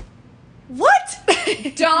 dinner. What?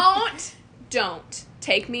 Don't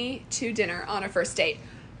take me to dinner on a first date.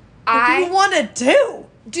 What do you want to do?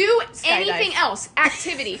 Do Skydive. anything else.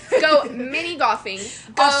 Activity. Go mini golfing.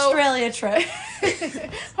 Go Australia trip.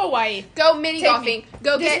 Hawaii. Go mini Take golfing. me.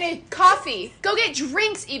 Go Disney. get coffee. Go get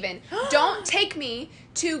drinks even. Don't take me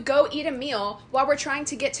to go eat a meal while we're trying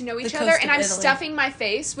to get to know each The other coast and of I'm Italy. stuffing my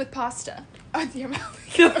face with pasta. Oh, your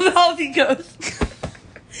mouth. Healthy goes.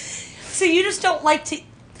 So you just don't like to.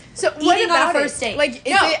 So Eating what on a about first it? date. Like,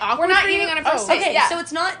 is No, it awkward we're not for you? eating on a first Oh. date. Okay, Yeah. so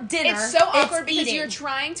it's not dinner. It's so awkward because eating. you're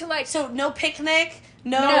trying to like So no picnic,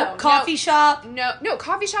 no, No, coffee no. shop. no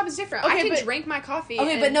coffee shop is different. Okay, I can but- drink my coffee.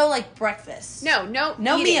 Okay, and- but no like breakfast. No No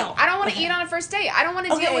eating. meal. I don't want to Okay. eat on a first date. I don't want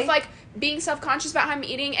to deal Okay. with like being self-conscious about how I'm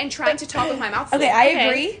eating and trying to talk with my mouth full. Okay, I Okay.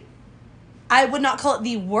 agree. I would not call it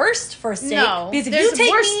the worst first date. No, because if there's you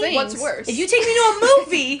take worse me, things. What's worse? if you take me to a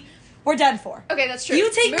movie, we're done for. Okay, that's true.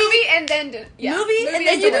 You take movie me- and then yeah. Movie and then is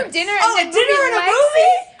the you do worst. dinner Oh, and a then dinner and a movie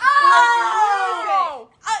movie? Oh!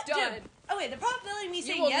 Dude, Done. okay, the probability of me You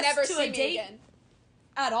saying will yes never to see a me date again.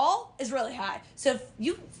 at all is really high. So if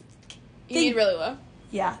you, You need really low.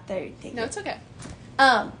 yeah, there you go. No, it's okay.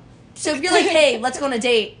 So if you're like, hey, let's go on a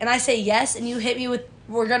date, and I say yes, and you hit me with,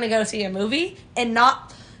 we're gonna go see a movie, and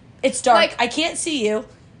not, it's dark, Like- I can't see you,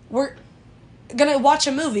 we're gonna watch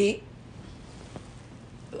a movie.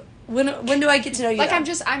 When do I get to know you? Like then?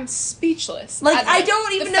 I'm speechless. Like, at I the-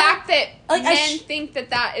 don't even the know- fact that like, I men sh- think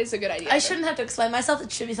that is a good idea. I shouldn't have to explain myself. It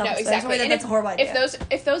should be No, self-explanatory. exactly. That And that's a horrible idea.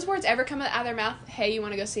 If those words ever come out of their mouth, hey, you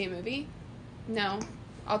want to go see a movie? No,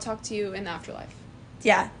 I'll talk to you in the afterlife.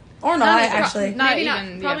 yeah, or not, even- actually. not Maybe even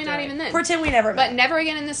not. the Probably not afterlife. even then. Pretend we never But met. never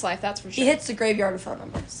again in this life. That's for sure. He hits the graveyard of phone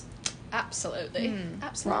numbers. Absolutely. Hmm.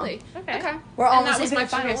 Absolutely. Okay. We're all And the that same was my page.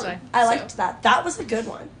 final Okay. one. I So, liked that. That was a good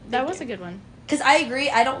one. That was a good one. Because I agree.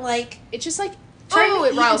 I don't like It's just like trying oh, to it eat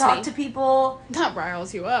and riles talk me. to people. That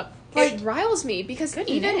riles you up. Like, It riles me because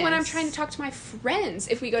even when I'm Goodness. trying to talk to my friends,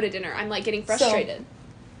 if we go to dinner, I'm like getting frustrated.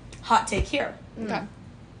 hot take here. Okay.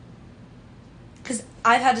 Because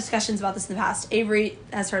I've had discussions about this in the past. Avery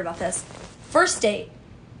has heard about this. First date.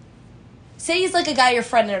 Say he's like a guy your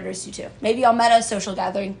friend introduced you to. Maybe y'all met at a social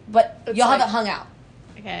gathering, but It's y'all like- haven't hung out.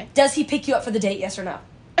 Okay. Does he pick you up for the date, yes or no?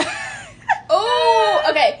 Oh,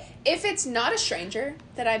 okay. If it's not a stranger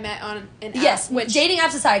that I met on an app, Yes, which dating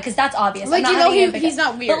apps aside, because that's obvious. Like, I'm you not know having him pick he's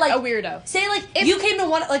up. not weird. But, like, a weirdo. Say, like, If- you came to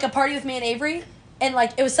a party with me and Avery, and,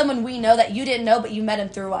 like, it was someone we know that you didn't know, but you met him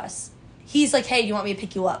through us. He's like, hey, do you want me to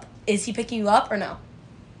pick you up? Is he picking you up or no?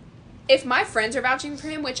 if my friends are vouching for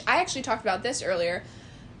him, which I actually talked about this earlier,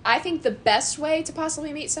 I think the best way to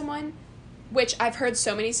possibly meet someone, which I've heard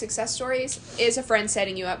so many success stories, is a friend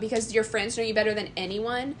setting you up because your friends know you better than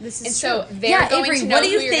anyone. This is and so true. they're going Avery, to know what do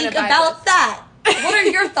you who you're think gonna vibe about with. that? What are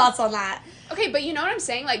your thoughts on that? Okay, but you know what I'm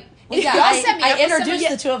saying? Like, Well, if yeah, y'all set me up I with introduced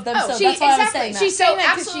someone, the two of them, Oh, so she- that's why I was exactly. saying that. She's So saying that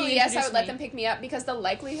 'cause absolutely, she yes, I introduced would let me. them pick me up because the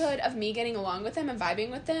likelihood of me getting along with them and vibing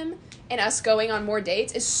with them and us going on more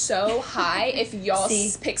dates is so high if y'all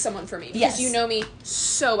See. pick someone for me because Yes. you know me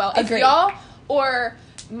so well. Agreed. If y'all or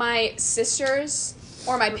my sisters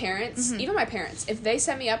or my parents, even my parents, if they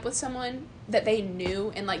set me up with someone that they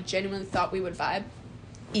knew and like genuinely thought we would vibe,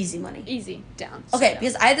 Easy money. Easy. down. Okay, So down.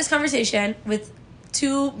 because I had this conversation with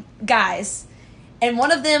two guys, and one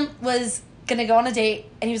of them was gonna go on a date,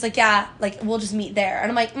 and he was like, yeah, like, we'll just meet there. And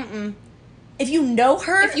I'm like, mm-mm. If you know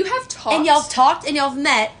her, if you have talked and y'all have talked and y'all have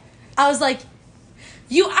met, I was like,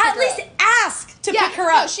 you at her least up. ask to yeah, pick her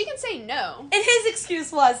no, up. she can say no. And his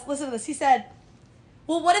excuse was, listen to this, he said,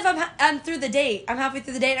 well, what if I'm through the date? I'm halfway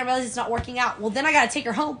through the date and I realize it's not working out. Well, then I gotta take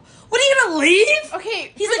her home. What, are you gonna leave?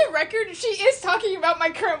 Okay, He's for like- the record, she is talking about my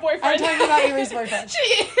current boyfriend. I'm talking about Avery's boyfriend. She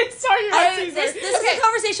is talking about Caesar. This Okay. is a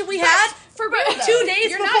conversation we had For for real, though. 2 days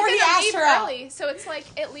You're before not he gonna asked leave her out. early, so it's like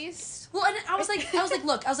at least Well, and I was like,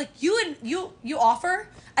 you offer.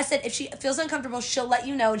 I said, if she feels uncomfortable, she'll let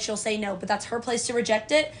you know and she'll say no, but that's her place to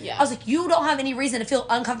reject it. Yeah. I was like, you don't have any reason to feel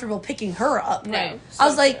uncomfortable picking her up. No, I so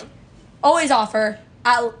was like, true. always offer.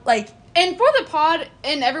 And for the pod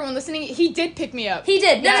and everyone listening, he did pick me up. He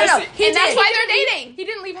did. No, Yes. no, no. He And did. that's why they're dating. He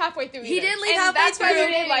didn't leave halfway through. He either. didn't leave And halfway that's why through. they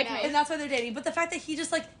didn't like Nice. me. And that's why they're dating. But the fact that he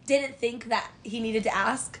just didn't think that he needed to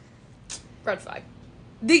ask. Red flag.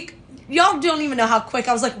 Y'all don't even know how quick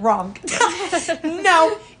I was like, wrong.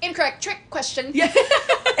 No. Incorrect trick question. Yeah.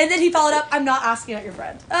 And then he followed up, I'm not asking out your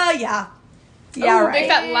friend. Yeah. Yeah, Ooh, right. big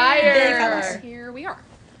fat liar. Big fat liar. Here we are.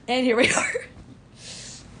 And here we are.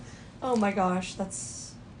 Oh my gosh,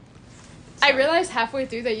 that's... I realized halfway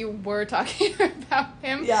through that you were talking about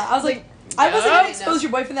him. Yeah, I was like, I wasn't no. gonna expose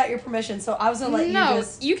your boyfriend without your permission, so I was gonna let No, you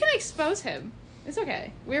just... you can expose him. It's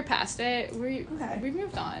okay. We're past it. Okay. We've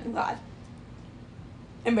moved I'm on. glad.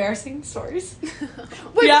 Embarrassing stories.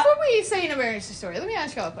 Wait, Yeah. before we say an embarrassing story, let me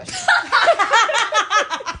ask y'all a question.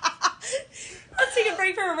 Let's take a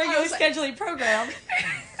break from a regular was like- scheduling program.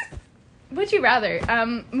 Would you rather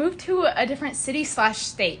move to a different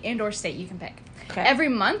city/state and/or state you can pick Okay. every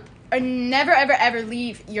month, or never ever ever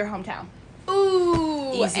leave your hometown?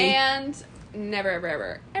 Ooh, Easy. and never,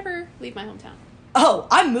 ever leave my hometown. Oh,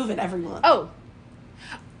 I'm moving every month. Oh,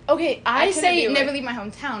 okay. I couldn't say be never like- leave my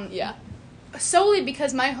hometown. Yeah. Solely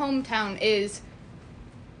because my hometown is.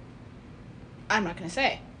 I'm not gonna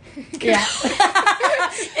say. Yeah.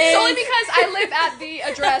 Solely because I live at the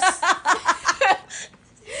address.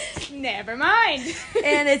 Never mind.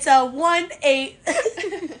 And it's a 1-8.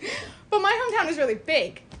 But my hometown is really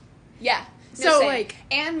big. Yeah. So, same. like-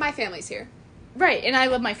 and my family's here. Right, and I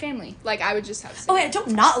love my family. Like, I would just have to say Oh, wait, I don't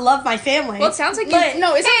not love my family. Well, it sounds like But- you...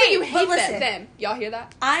 No, it's not that hey, you but hate listen. them. Y'all hear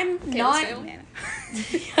that? I'm Kayla's not...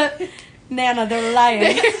 family? Nana, they're lying.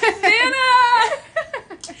 Nana!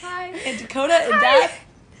 Hi. And Dakota and Dad...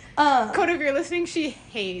 Dakota, if you're listening, she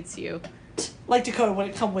hates you. like Dakota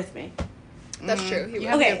wouldn't come with me. That's true. He you would.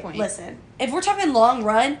 have a Okay, good point. listen. If we're talking long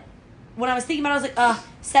run, when I was thinking about it, I was like,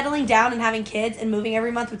 settling down and having kids and moving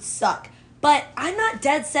every month would suck. But I'm not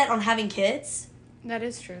dead set on having kids. That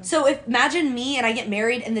is true. So if imagine me and I get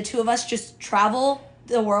married and the two of us just travel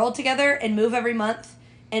the world together and move every month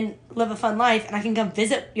and live a fun life and I can come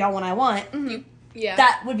visit y'all when I want. Yeah.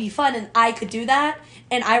 That would be fun and I could do that.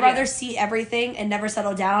 And I'd rather Yeah. see everything and never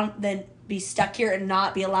settle down than be stuck here and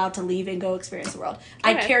not be allowed to leave and go experience the world.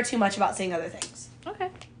 I Okay. care too much about seeing other things. Okay.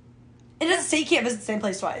 It doesn't say you can't visit the same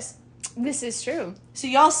place twice. This is true. So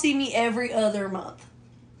y'all see me every other month.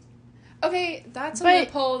 Okay, that's a But-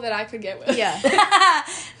 loophole that I could get with. Yeah.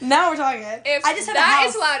 Now we're talking. If I just have that a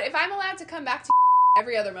is house. allowed, if I'm allowed to come back to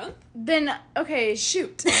every other month, Then, okay.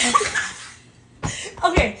 shoot.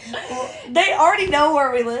 Okay, well, they already know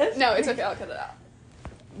where we live. No, it's okay. I'll cut it out.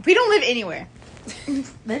 We don't live anywhere.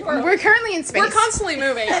 Maybe We're currently in space. We're constantly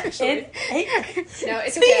moving, actually. No,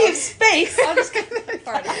 it's Speaking okay. of space, I'll just get that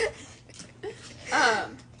part of it.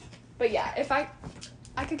 But yeah, if I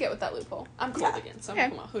could get with that loophole. I'm cold Yeah. again, so I'm Okay.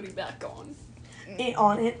 gonna put my hoodie back on. ain't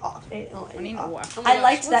on it off, ain't on I mean, it off. wow. Oh my I gosh,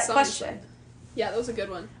 liked what that song question. is that? Yeah, that was a good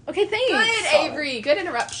one. Okay, thanks. Good, Solid. Avery. Good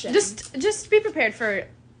interruption. Just be prepared for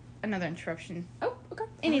another interruption oh, okay.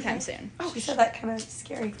 anytime Okay. soon. Oh, we said that kind of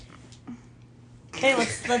scary. Okay,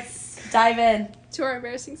 let's dive in. To our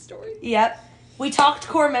embarrassing story. Yep. We talked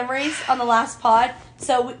core memories on the last pod,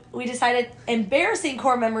 so we decided embarrassing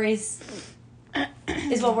core memories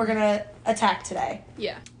is what we're gonna attack today.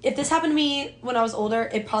 Yeah. If this happened to me when I was older,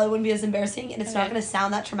 it probably wouldn't be as embarrassing, and it's not Okay. gonna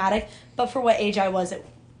sound that traumatic. But for what age I was,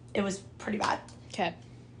 it was pretty bad. Okay.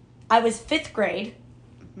 I was 5th grade.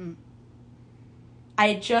 Mhm. I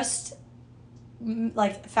had just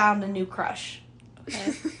found a new crush.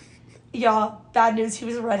 Okay. Y'all, bad news. He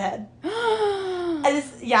was a redhead.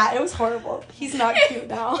 Yeah, it was horrible. He's not cute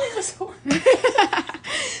now.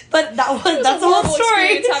 But that's the whole horrible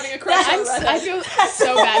story. experience having a crush on a redhead. I feel That's so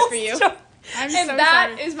the bad whole for you. story. I'm And so that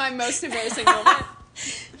sorry. is my most embarrassing moment.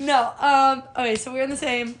 No, okay, so we were in the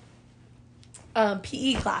same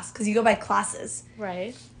PE class, because you go by classes.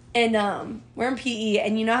 right. And we're in PE,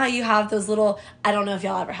 and you know how you have those little, I don't know if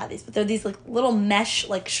y'all ever had these, but they're these little mesh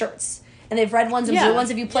shirts. And they've red ones and Yeah. blue ones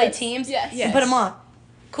if you play Yes. teams. Yes. You put them on.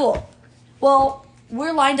 Cool. Well,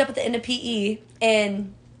 we're lined up at the end of PE,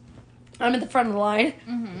 and I'm at the front of the line,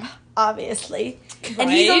 obviously. And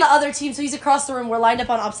he's on Right. the other team, so he's across the room. We're lined up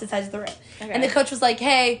on opposite sides of the room. Okay. And the coach was like,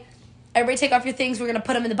 hey, everybody take off your things. We're going to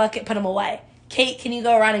put them in the bucket, put them away. Kate, can you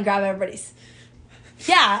go around and grab everybody's?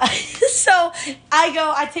 Yeah. So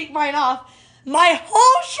I take mine off. My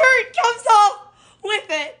whole shirt comes off with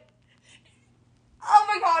it. Oh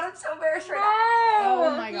my God, I'm so embarrassed right now.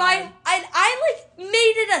 Oh my God. I made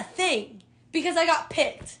it a thing because I got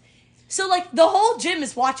picked. So the whole gym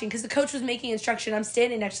is watching because the coach was making instruction. I'm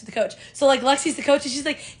standing next to the coach. So Lexi's the coach and she's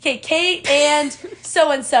like, okay, Kate and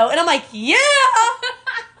so and so. And I'm like, yeah.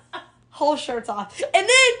 Whole shirt's off. And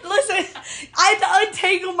then listen, I had to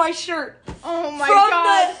untangle my shirt. Oh my from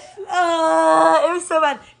God. it was so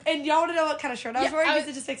bad. And y'all want to know what kind of shirt I was Yeah, wearing? I Because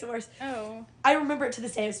was- it just makes it worse. Oh. I remember it to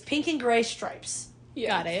this day. It was pink and gray stripes. Yeah.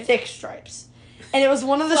 Got it. Thick stripes. And it was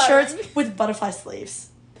one of the Flattering. shirts with butterfly sleeves.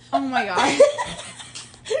 Oh my God.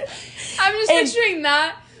 I'm just And- picturing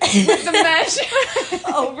that with the mesh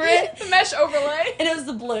Over it. The mesh overlay. And it was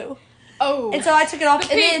the blue. Oh. And so I took it off.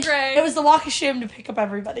 The And pink then gray. it was the walk of shame to pick up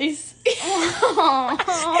everybody's. Aw.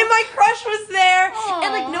 And my crush was there.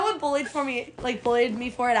 Aw. And no one bullied me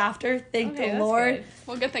for it after. Thank Okay, the that's Lord. good.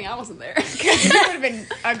 Well, good thing I wasn't there. That would have been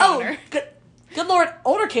a Oh, goner. good Lord,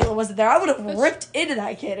 older Caitlin wasn't there. I would have ripped into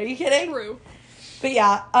that kid. Are you kidding? True. But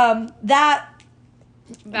yeah, that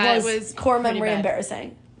That was core pretty memory bad.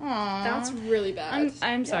 embarrassing. Aw. That's really bad.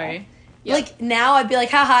 I'm sorry. Yeah. Now I'd be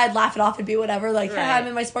like, haha, I'd laugh it off and be whatever. Haha, Right. I'm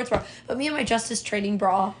in my sports bra. But me and my Justice training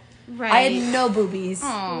bra, Right. I had no boobies.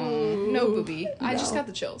 Aw. No booby. I just No. got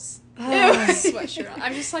the chills. Ugh. Sweatshirt on.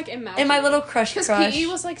 I'm just imagining. And my little crush. Because PE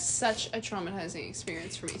was such a traumatizing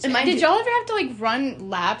experience for me. Too. And mine Did y'all ever have to run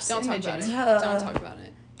laps Don't in talk the about it. gym? Don't talk about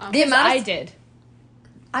it. The Because amount of- I did.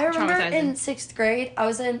 I remember Traumatizing. in 6th grade, I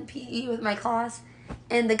was in PE with my class,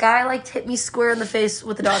 and the guy hit me square in the face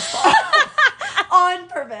with a dodgeball. On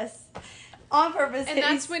purpose. On purpose. And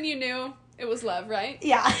that's when you knew it was love, right?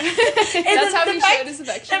 Yeah. And That's how the he fact showed his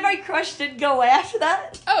affection. that my crush didn't go away after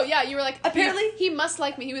that. Oh yeah, you were like, Apparently- he must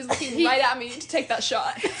like me. He was looking right at me to take that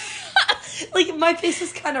shot. My face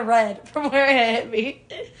was kind of red from where it hit me.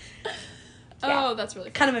 Yeah. Oh, that's really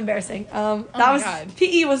fun. Kind of embarrassing. That my was God.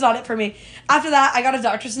 PE was not it for me. After that, I got a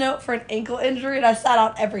doctor's note for an ankle injury, and I sat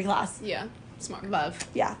out every class. Yeah, smart. Love.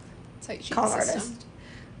 Yeah, That's how you cheat con the system.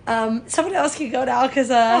 artist. Someone else can go now because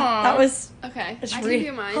that was. Okay, It's I really-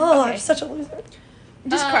 can do mine. Oh, Okay. I'm such a loser.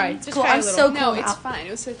 Just cry. Just cool. cry a I'm little. so No, cool it's now. fine.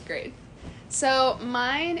 It was 5th grade. So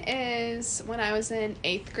mine is when I was in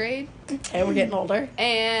 8th grade, Okay, we're getting older.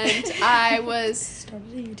 and I was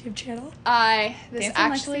Started a YouTube channel. this Dancing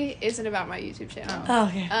actually isn't about my YouTube channel. Oh,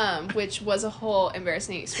 okay. Which was a whole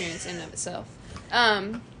embarrassing experience in and of itself.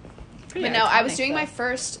 Pretty But no, I was iconic, doing though. my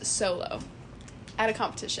first solo at a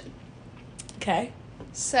competition. Okay.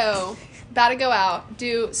 So, about to go out,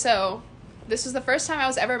 so this was the first time I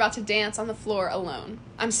was ever about to dance on the floor alone.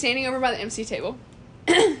 I'm standing over by the MC table,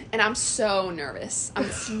 and I'm so nervous. I'm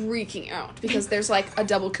freaking out because there's a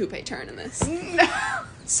double coupe turn in this.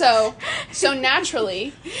 So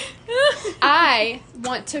naturally, I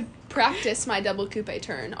want to practice my double coupe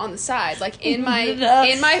turn on the side, in my No.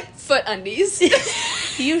 in my foot undies.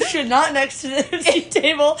 You should not next to the MC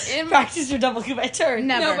table practice your double coupe turn.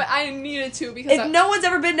 Never. No, but I needed to because If no one's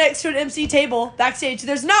ever been next to an MC table backstage,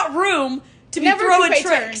 there's not room to be Never throwing coupe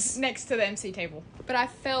tricks. turn next to the MC table. but I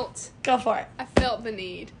felt Go for it. the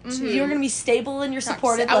need to. You're gonna be stable in your practice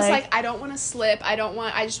supported it. I was leg. like, I don't want to slip. I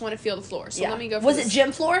just want to feel the floor. So let me go for Was this. it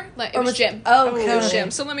gym floor? Like, Or it was gym. Oh, It okay. was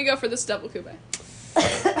gym. So let me go for this double coupe.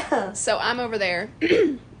 So I'm over there.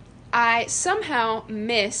 I somehow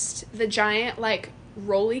missed the giant, like,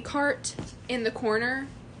 rolly cart in the corner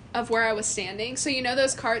of where I was standing. So you know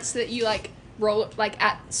those carts that you, like, roll, like,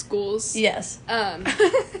 at schools? Yes.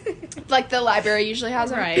 Like the library usually has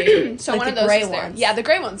them. Right. So Like one the of those gray was there. ones. Yeah, the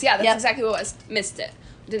gray ones. Yeah, that's Yep. exactly what it was. Missed it.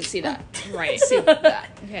 Didn't see that. Right. See that.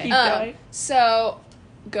 Okay. Keep going. So,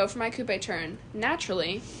 go for my coupe turn.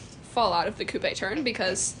 Naturally, fall out of the coupe turn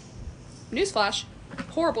because, newsflash,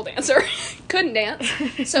 horrible dancer. Couldn't dance.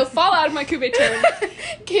 So, fall out of my coupe turn.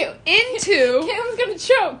 Into. Caitlin's gonna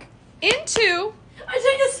choke. Into I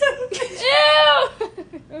took a sip.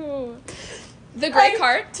 Ew. Ooh. the gray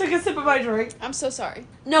cart. Took a sip of my drink. I'm so sorry.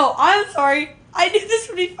 No, I'm sorry. I knew this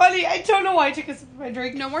would be funny. I don't know why I took a sip of my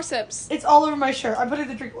drink. No more sips. It's all over my shirt. I'm putting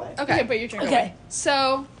the drink away. Okay. Okay, put your drink Okay. away.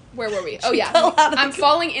 So, where were we? Oh, She yeah. fell out of the I'm coupe.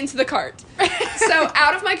 falling into the cart. So,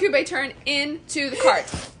 out of my coupe turn into the cart.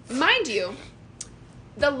 Mind you,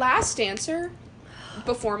 the last dancer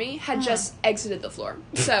before me had just exited the floor.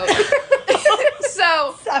 So,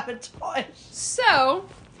 Sabotage. so,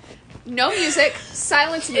 no music,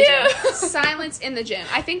 silence in the gym. Silence in the gym.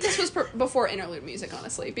 I think this was before interlude music,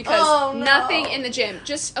 honestly, because Oh, no. nothing in the gym,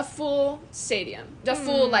 just a full stadium, the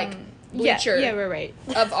full, like, bleacher Yeah, right.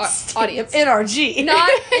 of audience. NRG.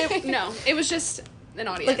 No, it was just an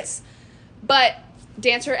audience. But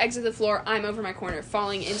dancer exit the floor. I'm over my corner,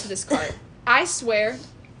 falling into this cart. I swear,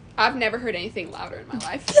 I've never heard anything louder in my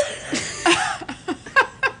life.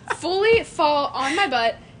 Fully fall on my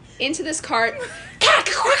butt into this cart,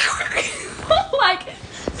 like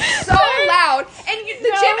so loud, and the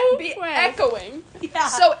No gym would be way. echoing. Yeah.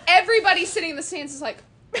 So everybody sitting in the stands is like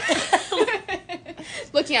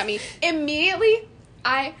looking at me. Immediately,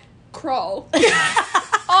 I crawl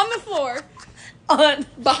on the floor On.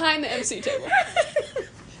 behind the MC table.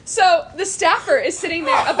 So the staffer is sitting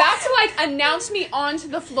there about to like announce me onto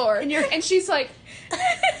the floor, and she's like,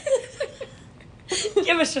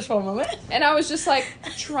 Give us just one moment. and I was just like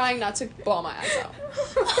trying not to bawl my eyes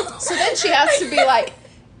out. So then she has to be like,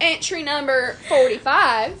 entry number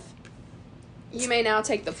 45, you may now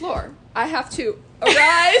take the floor. I have to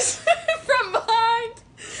arise from behind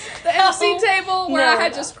the MC table where I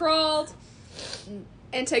had just crawled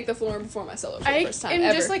and take the floor before my solo for the I first time am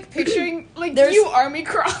ever. just like picturing like There's you army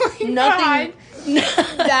crawling Nothing.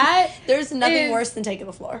 behind. That There's nothing is- worse than taking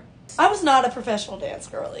the floor. I was not a professional dance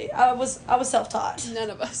girly. I was self-taught. None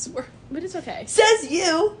of us were. But it's okay. Says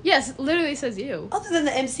you. Yes, literally says you. Other than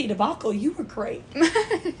the MC debacle, you were great.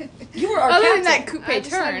 You were our Other captain. than that coupe I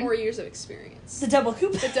just had turn. more years of experience. The double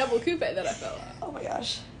coupe. The double coupe that I fell out. Oh my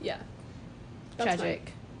gosh. Yeah. That's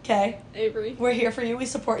Tragic. Okay, fine. Avery. we're here for you. We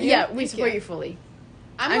support you. Yeah, we Thank support you. you fully.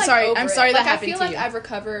 I'm I'm like, sorry- over I'm it. sorry that Like, happened I feel to like you. I've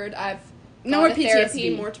recovered. I've No gone more to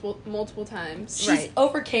therapy PTSD. multiple times. She's Right.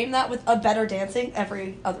 overcame that with a better dancing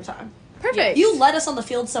every other time. Perfect. You led us on the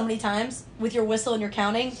field so many times with your whistle and your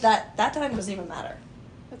counting that time doesn't even matter.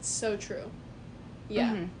 That's so true. Yeah.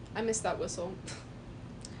 Mhm. I missed that whistle.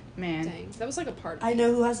 Man. Dang. That was like a part of I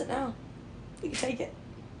know who has it now. We can take it.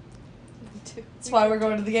 it too. That's why we're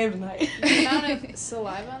going to the game tonight. The amount of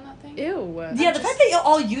saliva on that thing? Ew. Yeah, the fact that you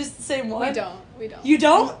all use the same one. We don't. We don't. You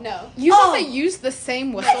don't? No. You Oh. thought they used the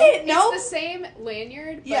same whistle? I didn't know. It's the same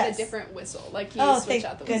lanyard, but Yes. a different whistle. Like you Oh, switch thank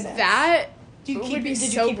out the whistle. goodness. That Do you It keep, would be did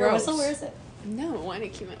so you keep your gross. whistle? Where is it? No, I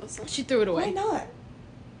didn't keep my whistle. she threw it Why away. not?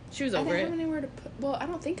 She was I over didn't have it. anywhere to put. Well, I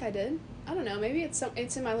don't think I did. I don't know. Maybe it's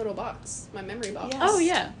in my little box, my memory box. Yeah. Oh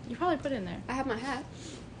yeah, you probably put it in there. I have my hat.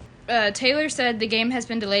 Taylor said the game has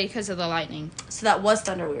been delayed because of the lightning. So that was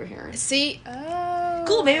thunder we were hearing. See, Oh.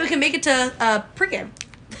 Cool, maybe we can make it to pregame.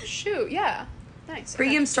 Shoot. Yeah. Nice.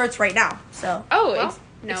 Pregame starts right now, so. oh, Well, it's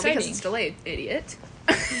no, exciting. because it's delayed, idiot.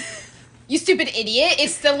 You stupid idiot!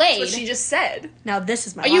 It's That's delayed. what she just said. Now this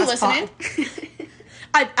is my Are you last listening? pod.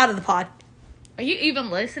 I'm out of the pod. Are you even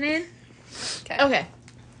listening? Okay. Okay,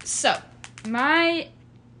 so my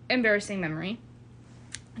embarrassing memory,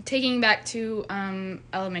 taking back to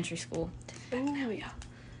elementary school. Oh yeah.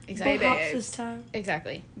 Exactly. Baby. Pops this time.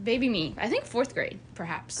 Exactly. Baby me. I think 4th grade,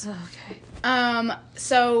 perhaps. Okay.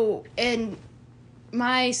 So in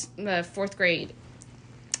my the 4th grade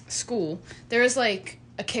school, there was like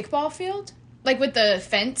a kickball field, like with the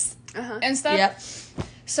fence Uh-huh. and stuff. Yep.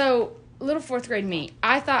 So little 4th grade me,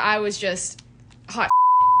 I thought I was just hot.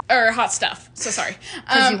 or hot stuff. So sorry.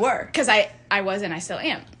 'Cause you were. Because I was and I still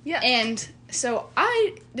am. Yeah. And so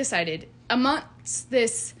I decided amongst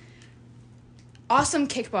this awesome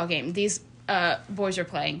kickball game these boys are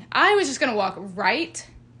playing, I was just going to walk right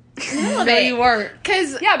No, you weren't.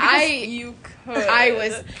 because you could. I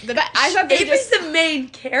was the best. I thought they would Avery's just the main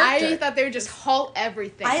character. I thought they would just halt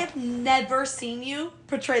everything. I have never seen you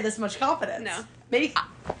portray this much confidence. No. Maybe.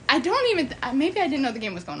 I don't even. Maybe I didn't know the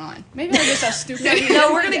game was going on. Maybe I was just so stupid.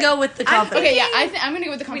 No, we're gonna go with the confidence. Okay, yeah, I'm gonna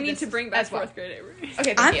go with the We confidence. need to bring back as well. 4th grade Avery.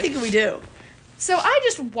 Okay, thank I'm you. thinking we do. So I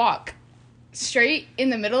just walk straight in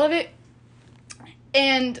the middle of it,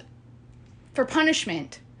 and for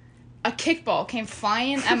punishment, a kickball came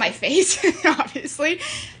flying at my face. Obviously,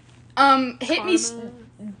 hit me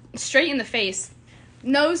straight in the face,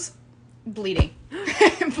 nose bleeding,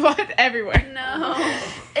 blood everywhere. No.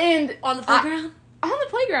 And On the playground? on the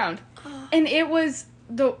playground, and it was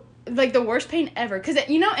the worst pain ever. Because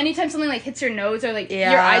anytime something like hits your nose or like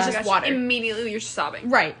Yeah. your eyes Oh just water. Immediately you're sobbing.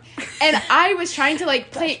 Right. And I was trying to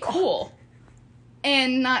like play it cool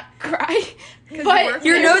and not cry. you But were-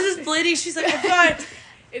 Your nose is bleeding. She's like, I'm fine.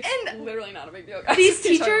 It's And literally not a big deal, guys. these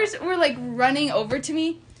teachers were like running over to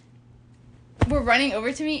me.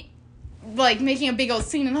 Like making a big old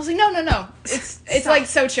scene, and I was like, no. It's like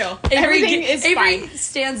so chill. Everything is Avery fine.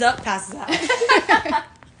 stands up, passes out.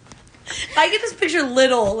 I get this picture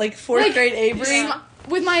little, like 4th Like, grade Avery.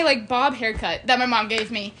 With my like bob haircut that my mom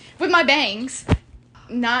gave me, with my bangs,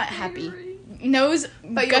 not happy. Avery. Nose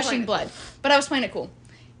But you were gushing playing it blood. But I was playing it cool.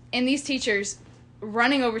 And these teachers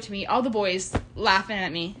running over to me, all the boys laughing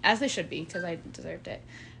at me, as they should be, because I deserved it.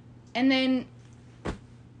 And then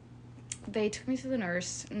they took me to the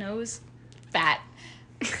nurse, nose fat.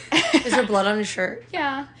 Is there blood on his shirt?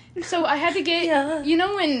 Yeah. So I had to get, Yeah. you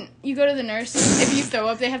know when you go to the nurse, if you throw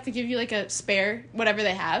up, they have to give you like a spare, whatever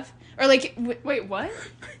they have? Or like, Wait, what?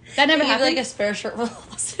 that never They give you, happened? like a spare shirt with a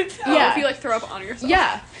lawsuit. Oh, Yeah. if you like throw up on yourself.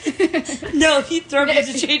 Yeah. No, if you throw up, you have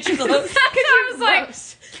to change your clothes. I was like,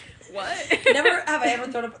 Gross. what? Never have I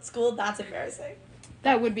ever thrown up at school. That's embarrassing.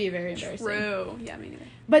 That would be very embarrassing. True. Yeah, me neither.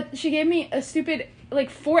 But she gave me a stupid, like,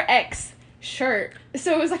 4X shirt.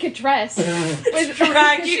 So it was like a dress. with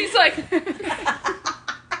Drag you. She's like,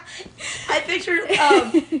 I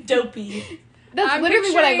pictured Dopey. That's I'm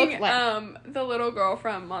literally what I look picturing, like. the little girl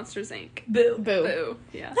from Monsters Inc. Boo. Boo. Boo.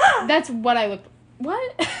 Yeah. That's what I look.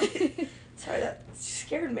 What? Sorry, that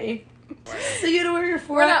scared me. So you had to wear your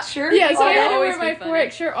We're not- 4X shirt? Yeah, so Oh, I had to that wear always my be funny.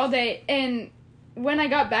 4X shirt all day, and when I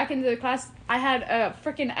got back into the class, I had a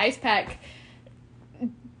freaking ice pack,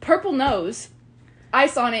 purple nose,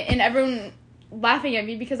 ice on it, and everyone laughing at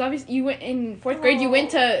me because obviously you went in 4th grade, you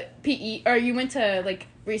went to PE, or you went to, like,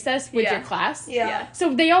 recess with Yeah. your class. Yeah.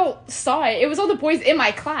 So they all saw it. It was all the boys in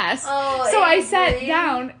my class. Oh, so I sat Avery.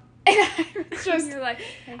 down, and I was just, You're like,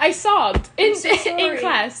 I sobbed in, so in sorry.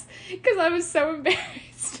 class because I was so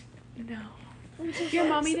embarrassed. no. Your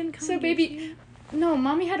mommy didn't come. So, and get baby, you? no,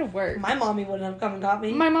 mommy had to work. My mommy wouldn't have come and got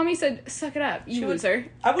me. My mommy said, "Suck it up, you She would- loser."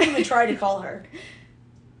 I wouldn't even try to call her.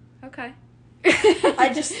 Okay.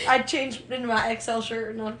 I'd change into my Excel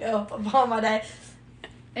shirt and I'd go upon my day.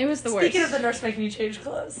 It was the worst. Speaking of the nurse making you change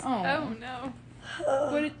clothes. Oh no.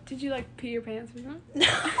 What did you like pee your pants or something?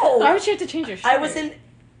 No. Why would you have to change your shirt? I was in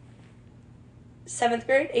 7th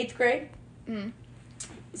grade, 8th grade. Mm.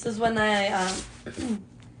 This is when I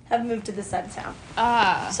have moved to this side of town.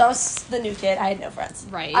 Ah, So I was the new kid. I had no friends.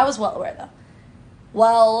 right. I was well aware though.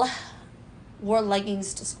 Well, wore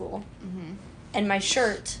leggings to school, Mhm. and my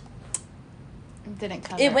shirt Didn't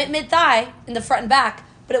cover. it went mid thigh in the front and back,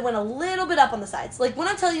 but it went a little bit up on the sides. Like when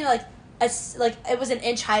I'm telling you, like it was an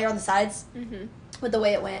inch higher on the sides Mm-hmm. with the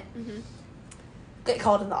way it went. Mm-hmm. Get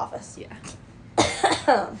called in the office.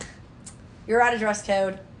 Yeah. You're out of dress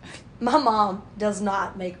code. My mom does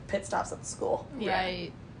not make pit stops at the school,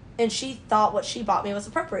 Right. and she thought what she bought me was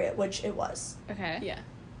appropriate, which it was. Okay. Yeah.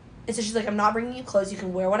 And so she's like, I'm not bringing you clothes. You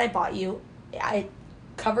can wear what I bought you. It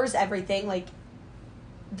covers everything. Like,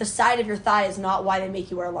 the side of your thigh is not why they make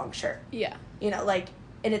you wear a long shirt. Yeah. You know, like,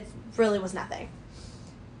 and it really was nothing.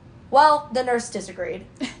 Well, the nurse disagreed.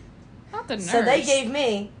 Not the nurse. So they gave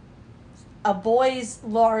me a boy's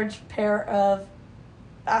large pair of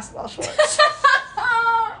basketball shorts.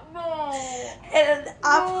 And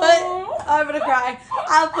I'm going to cry.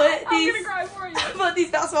 I put these, cry for you. I put these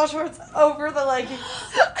basketball shorts over the leggings.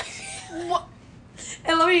 What?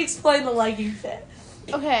 And let me explain the legging fit.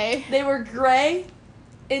 Okay. They were gray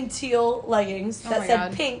and teal leggings Oh that my said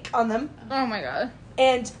God. pink on them. Oh my god.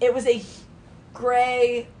 And it was a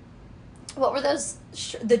gray. What were those?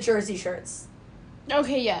 The jersey shirts.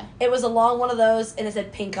 Okay, yeah. It was a long one of those, and it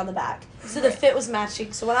said pink on the back. So the fit was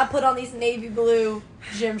matching. So when I put on these navy blue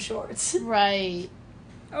gym shorts, Right.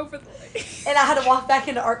 Over the leg. and I had to walk back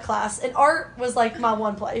into art class, and art was like my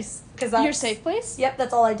one place. Your safe place? Yep,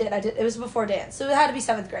 that's all I did. It was before dance, so it had to be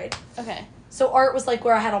 7th grade. Okay. So art was like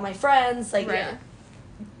where I had all my friends. Like, Right.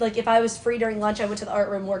 like if I was free during lunch, I went to the art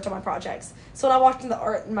room, worked on my projects. So when I walked into the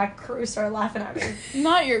art, my crew started laughing at me.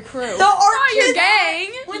 Not your crew. The art Not your kids-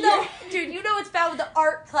 gang. When the dude, you know it's bad when the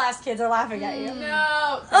art class kids are laughing at you.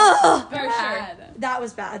 No. Ugh, For sure. Bad. that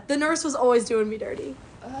was bad. The nurse was always doing me dirty,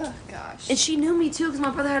 Oh gosh. and she knew me too because my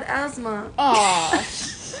brother had asthma. Aw.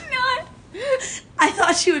 not. I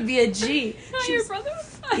thought she would be a G. Not She your was- brother.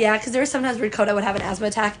 Yeah, because there were sometimes where Dakota would have an asthma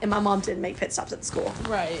attack, and my mom didn't make pit stops at the school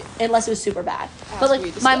Right. unless it was super bad. As But we like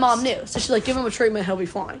discussed. my mom knew, so she's like, "Give him a treatment, he'll be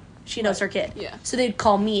fine." She knows her kid. Yeah. So they'd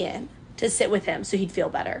call me in to sit with him so he'd feel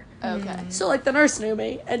better. Okay. So like the nurse knew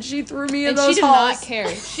me, and she threw me in And those she did halls. not care.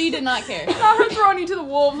 She did not care. Not her throwing you to the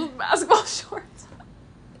wolves with basketball shorts.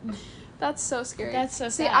 That's so scary. That's so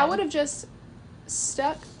See, sad. I would have just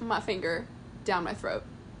stuck my finger down my throat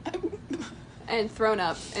and thrown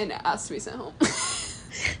up and asked to be sent home.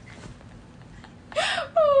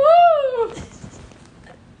 Woo!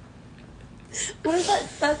 What is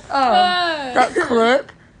that? Ah. That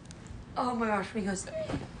clip. Oh my gosh! When he goes,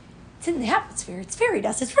 it's in the atmosphere. It's fairy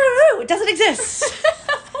dust. It's it doesn't exist.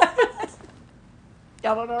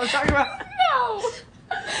 Y'all don't know what I'm talking about. No.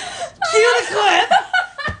 Cue the clip.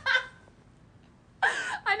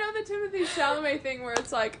 I know the Timothy Chalamet thing where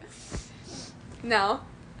it's like, now,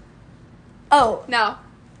 Oh, now,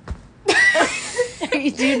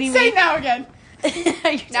 do you need Say me? now again.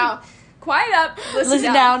 now, quiet up,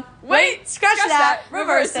 Listen down. Wait, Scratch that.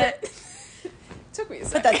 Reverse it. Took me a Put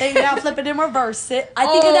second. that thing down, flip it, and reverse it. I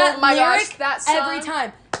think of Oh that my lyric gosh, that song. every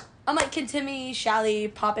time. I'm like, can Timmy Shally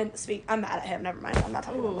pop in speak? I'm mad at him. Never mind. I'm not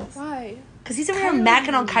talking about this. Why? Because he's over here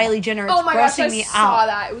macking on Kylie Jenner. It's Oh my gosh, grossing I me saw out.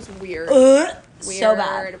 that. It was weird. Ugh, Weird, so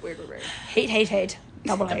bad. Weird. Hate.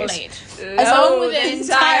 Double hate. Blade. I saw Loathe it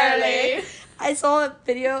entirely. I saw a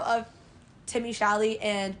video of Timmy Shally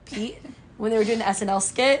and Pete when they were doing the SNL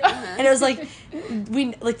skit, and it was like,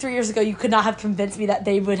 3 years ago, you could not have convinced me that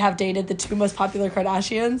they would have dated the 2 most popular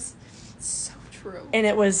Kardashians, So true. and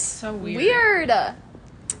it was So weird. Weird.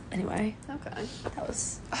 anyway. Okay. That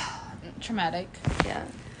was Traumatic. yeah.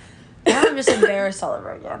 Now I'm just embarrassed all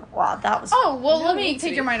over again. Wow, that was. Oh, well, No let me need to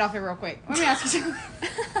take be. your mind off it real quick. Let me ask you something.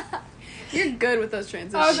 You're good with those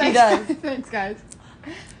transitions. Oh, She thanks. does. Thanks, guys.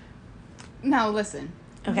 Now, listen.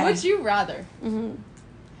 Okay. Would you rather Mhm.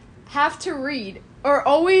 have to read or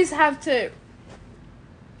always have to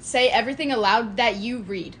say everything aloud that you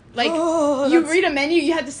read? Like, Oh, you that's- read a menu,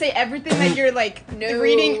 you have to say everything that you're, like, No.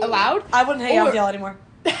 reading aloud? I wouldn't hang out with Or- y'all anymore.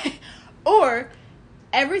 Or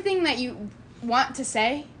everything that you want to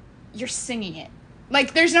say, you're singing it.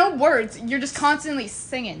 Like, there's no words. You're just constantly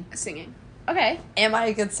singing. Singing. Okay. Am I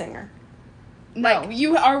a good singer? No, Like-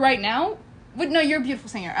 you are right now. But no, you're a beautiful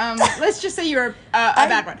singer. Let's just say you're a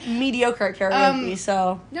bad one. Mediocre at karaoke,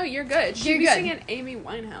 so No, you're good. She'd You're be good. singing Amy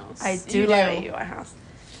Winehouse. I do You love do. Amy Winehouse.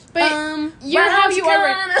 But you're my how house you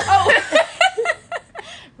are. gonna- Oh.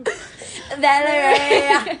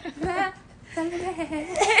 Valerie.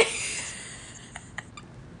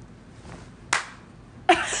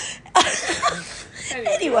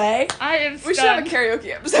 Anyway, I am We should have a stuck.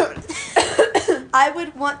 karaoke episode. I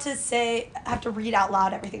would want to have to read out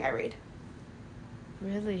loud everything I read.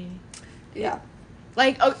 Really? Yeah.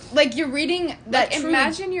 Like, you're reading that. Like, truly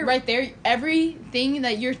imagine you're- right there. Everything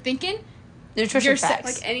that you're thinking. Nutrition You're facts.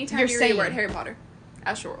 Like anytime You're you read a word, saying. Harry Potter,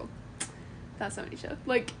 Astroworld. That's 70 show.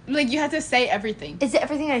 Like you have to say everything. Is it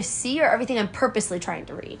everything I see or everything I'm purposely trying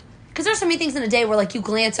to read? Because there's so many things in a day where like you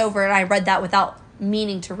glance over and I read that without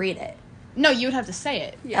meaning to read it. No, you would have to say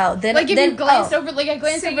it. Yeah. Oh, then Like if then, you glanced oh. over, like I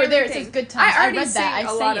glanced Sing over there, it everything. says good times. I already read that. I sing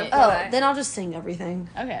a say lot it. of- Oh, Why? then I'll just sing everything.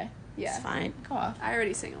 Okay, Yeah. It's fine. go off. I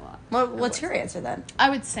already sing a lot. What's your answer then? I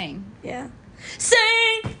would sing. Yeah.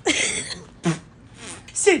 Sing!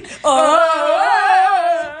 Sing!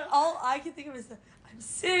 Oh! All I can think of is I'm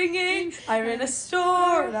singing, I'm in a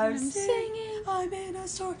store, and I'm singing, I'm in a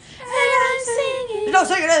store, and I'm singing. There's no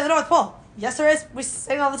singing in the North Pole. Yes, there is. We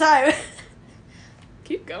sing all the time.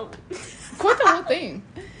 Keep going. Quote the whole thing.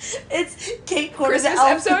 It's Kate Quarters Christmas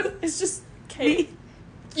Elf. episode is just Kate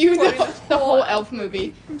You Quoting know the the whole whole Elf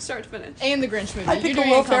movie from start to finish. and the Grinch movie. I You're pick a doing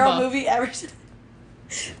Will Ferrell combo. movie every.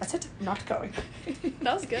 That's it. Not going.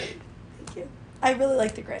 That was good. Thank you. I really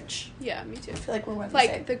like The Grinch. Yeah, me too. I feel like we're one and the Like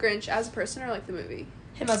same. the Grinch as a person or like the movie?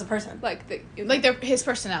 Him as a person. Like the Like his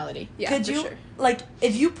personality. yeah, Could for you sure. like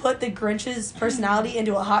if you put the Grinch's personality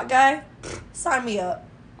into a hot guy? Sign me up.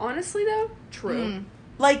 Honestly though, True.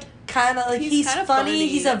 Like, kind of, like, he's kinda funny,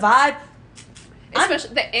 he's a vibe.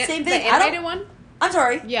 Especially same the thing. animated one. I'm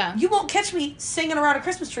sorry. Yeah. You won't catch me singing around a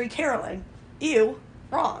Christmas tree caroling. Ew.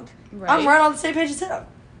 Wrong. Right. I'm right on the same page as him.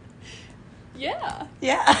 Yeah.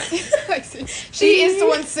 Yeah. She is the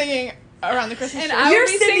one singing around the Christmas And tree. I You're would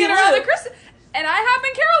be Cindy singing Lou. around the Christmas. And I have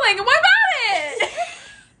been caroling. And what about it?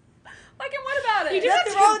 Like, and what about it? You do have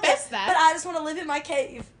Nothing to wrong with confess it, that. but I just want to live in my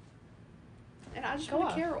cave And I just Go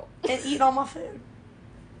want on. to carol. and eat all my food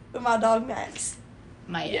with my dog Max.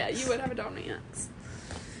 My Yeah, ex. you would have a donuts.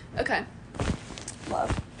 Okay.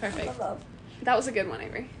 Love. Perfect. Love. That was a good one,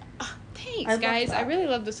 Avery. Thanks, I love guys. that. I really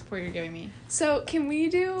love the support you're giving me. So, can we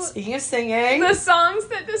do Speaking of singing, the songs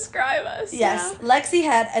that describe us? yes, now? Lexi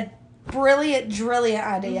had a brilliant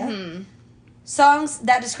idea. Mm-hmm. Songs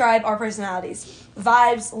that describe our personalities,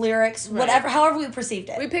 vibes, lyrics, Right. whatever, however we perceived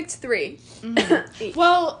it. We picked 3. Each.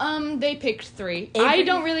 Well, they picked 3. I Avery-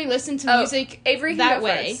 don't really listen to music Avery can that go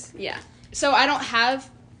way, first. Yeah. so I don't have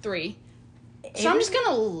 3. So I'm Avery- just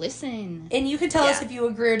gonna listen. and you can tell us Yeah. if you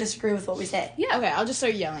agree or disagree with what we say. Yeah. Okay, I'll just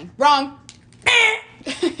start yelling. Wrong.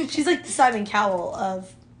 She's like the Simon Cowell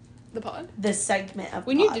of The pod. this segment of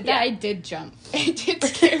When you pod. did that, I did jump. It did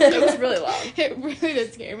scare me. It was really loud. It really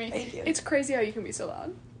did scare me. Thank you. It's crazy how you can be so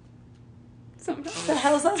loud. Sometimes. What the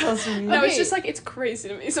hell is that supposed to mean? No, it's Okay. just like it's crazy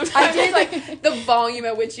to me. Sometimes I did- it's like the volume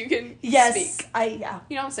at which you can Yes, speak. yeah.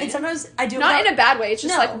 You know what I'm saying? And sometimes I do Not without- in a bad way. It's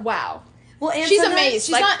just No. like wow. Well, and She's sometimes- amazed.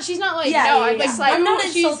 She's like- not. She's not like. Yeah, no, yeah, I'm yeah. like. like, I'm not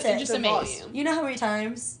she's insulted. just The amazed. volume. You know how many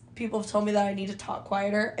times people have told me that I need to talk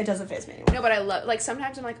quieter? It doesn't faze me anymore. No, but I love like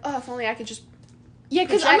sometimes I'm like, oh, if only I could just. Yeah,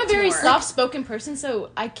 because I'm a Project very more. soft-spoken person,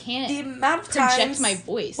 so I The can't amount of project times my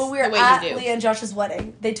voice when we the were way at you do. Leah and Josh's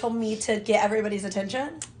wedding, they told me to get everybody's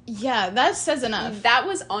attention. Yeah, that says enough. That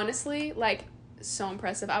was honestly like so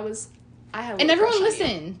impressive. I had a And little everyone crush on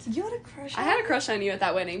you. listened. You had a crush. I had a crush on you at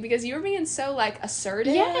that wedding because you were being so like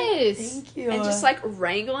assertive. Yes. Thank you. And just like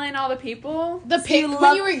wrangling all the people. The So pic you when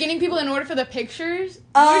love- you were getting people in order for the pictures,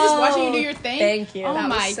 we were just watching you do your thing. Thank you. Oh That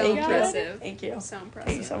was my so god. impressive. Thank you. So impressive.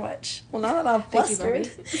 Thank you so much. Well, now that I'm Thank you, flustered.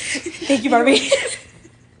 Barbie. Thank you, Barbie.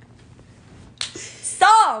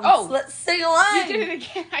 Songs. Oh. Let's sing along. You did it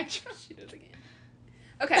again. I trust She did it again.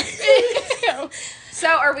 Okay. you. So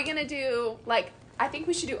are we gonna do like I think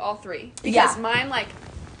we should do all 3. Because Yeah. mine like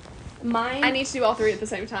Mine. I need to do all 3 at the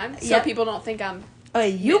same time. So Yep. people don't think I'm Okay,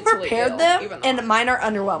 you mentally prepared ill, them, even though and I'm- mine are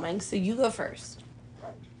underwhelming. So you go first.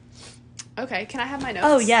 Okay, can I have my notes?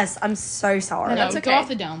 Oh yes, I'm so sorry. No, That's go okay. off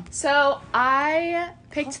the dome. So I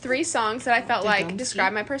picked 3 songs that I felt The like dome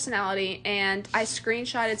describe ski. my personality, and I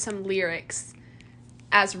screenshotted some lyrics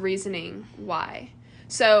as reasoning why.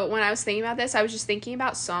 So when I was thinking about this, I was just thinking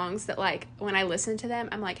about songs that like when I listen to them,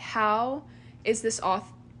 I'm like, how is this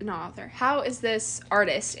how is this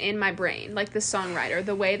artist in my brain, like the songwriter,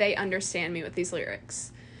 the way they understand me with these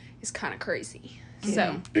lyrics is kind of crazy.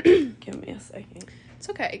 So Give me a second. it's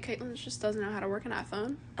okay. Caitlin just doesn't know how to work an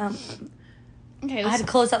iPhone. Okay, I had to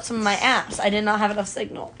close out some of my apps. I did not have enough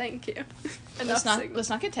signal. Thank you. let's Enough not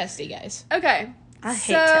signal. get testy, guys. Okay. I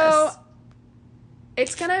hate so, tests.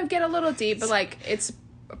 it's gonna get a little deep, but like it's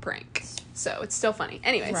a prank, so it's still funny.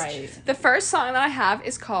 Anyways, Right. the first song that I have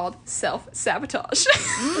is called "Self Sabotage."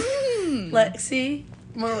 Lexi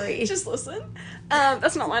Marie. Just listen.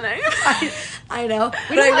 That's not my name. I know.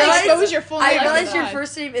 We But don't want to expose your full name. I on realized the your pod.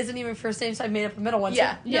 first name isn't even first name, so I made up a middle one.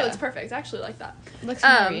 yeah, too. yeah, Yeah. that's perfect. I actually like that.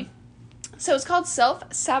 Lexi Marie. So it's called Self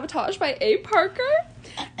Sabotage by A. Parker.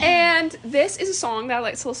 And this is a song that I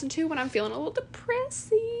like to listen to when I'm feeling a little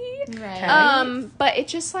depressy. Right. But it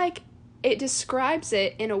just like it describes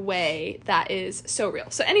it in a way that is so real.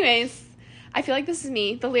 So anyways, I feel like this is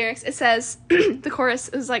me. The lyrics, it says the chorus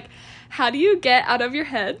is like, how do you get out of your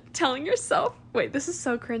head telling yourself, wait, this is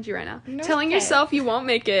so cringy right now. No, Telling okay. yourself you won't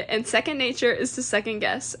make it, and second nature is to second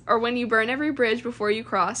guess. Or when you burn every bridge before you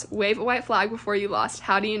cross, wave a white flag before you lost,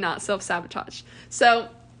 how do you not self-sabotage? So,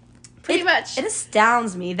 pretty much. It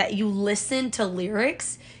astounds me that you listen to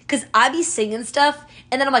lyrics, because I be singing stuff,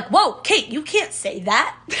 and then I'm like, whoa, Kate, you can't say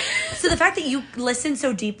that. So the fact that you listen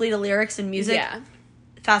so deeply to lyrics and music Yeah.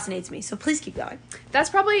 fascinates me. So please keep going. That's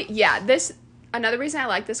probably, another reason I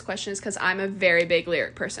like this question is because I'm a very big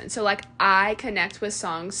lyric person. So, like, I connect with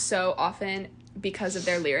songs so often because of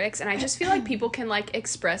their lyrics. And I just feel like people can, like,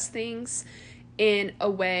 express things in a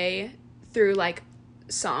way through, like,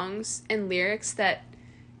 songs and lyrics that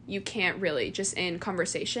you can't really just in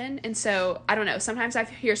conversation. And so, I don't know. Sometimes I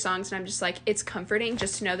hear songs and I'm just like, it's comforting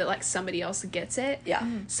just to know that, like, somebody else gets it. Yeah.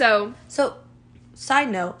 So, So, side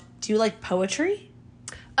note, do you like poetry?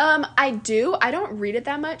 I do. I don't read it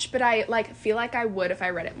that much, but I like feel like I would if I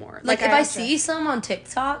read it more. Like if I see some on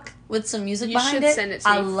TikTok with some music You behind should it, send it to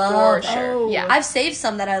I me love for sure. it. Yeah. I've saved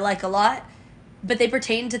some that I like a lot, but they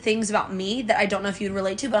pertain to things about me that I don't know if you'd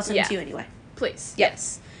relate to, but I'll send it to you anyway. Please. Yep.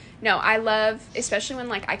 Yes. No, I love, especially when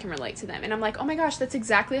like I can relate to them, and I'm like, oh my gosh, that's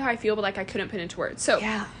exactly how I feel, but like I couldn't put into words. So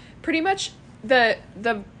Yeah. pretty much the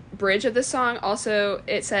bridge of this song also,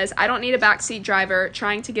 it says, I don't need a backseat driver,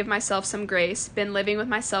 trying to give myself some grace, been living with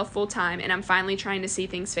myself full time, and I'm finally trying to see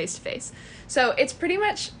things face to face. So it's pretty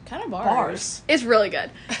much, Kind of Bars. it's really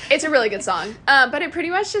good. It's a really good song. But it pretty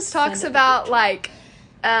much just talks Send it. about like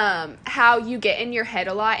how you get in your head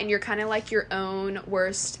a lot, and you're kind of like your own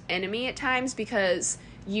worst enemy at times, because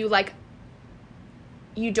you like,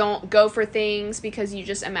 you don't go for things because you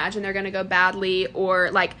just imagine they're going to go badly,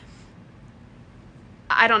 or like,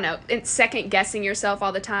 I don't know, it's second guessing yourself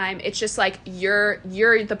all the time. It's just like you're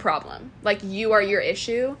the problem. Like you are your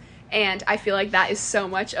issue. And I feel like that is so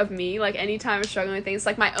much of me. Like anytime I'm struggling with things,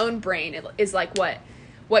 like my own brain is like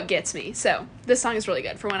what gets me. So this song is really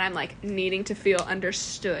good for when I'm like needing to feel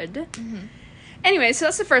understood. Mm-hmm. Anyway, so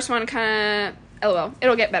that's the first one. Kind of LOL.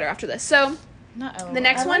 It'll get better after this. So Not LOL. the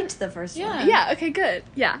next I one. liked the first one. Yeah. Yeah, okay, good.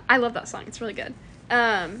 Yeah, I love that song. It's really good.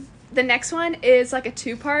 The next one is like a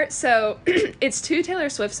two-part. So it's two Taylor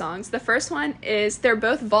Swift songs. The first one is, they're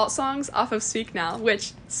both vault songs off of Speak Now,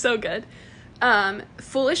 which so good.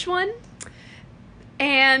 Foolish One.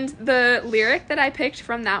 And the lyric that I picked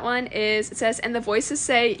from that one is, it says, and the voices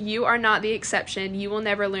say, you are not the exception. You will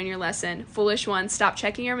never learn your lesson. Foolish one, stop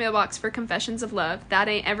checking your mailbox for confessions of love. That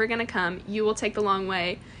ain't ever gonna come. You will take the long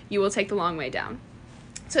way. You will take the long way down.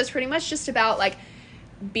 So it's pretty much just about, like,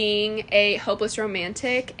 being a hopeless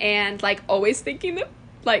romantic and, like, always thinking that,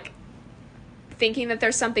 like, thinking that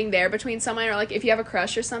there's something there between someone, or, like, if you have a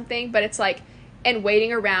crush or something, but it's, like, and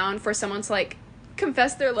waiting around for someone to, like,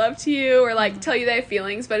 confess their love to you, or, like, tell you they have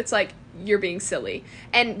feelings, but it's, like, you're being silly.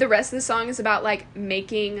 And the rest of the song is about, like,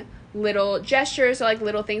 making little gestures, or, like,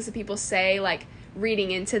 little things that people say, like,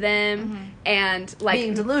 reading into them, and, like,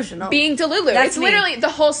 Being delusional. being delulu. That's It's me. literally, the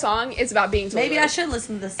whole song is about being delulu. Maybe I should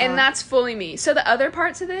listen to this song. And that's fully me. So the other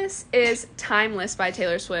part to this is Timeless by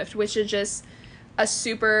Taylor Swift, which is just a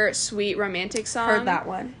super sweet romantic song. Heard that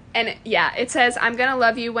one. And it says, I'm gonna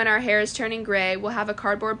love you when our hair is turning gray. We'll have a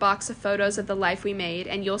cardboard box of photos of the life we made,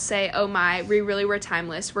 and you'll say, oh my, we really were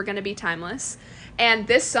timeless. We're gonna be timeless. And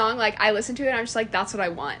this song, like, I listen to it and I'm just like, that's what I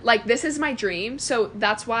want. Like, this is my dream. So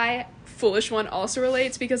that's why Foolish One also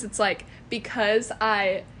relates, because it's like, because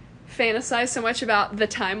I fantasize so much about the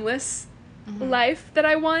timeless life that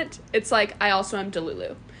I want, it's like I also am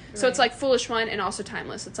delulu. So it's like Foolish One and also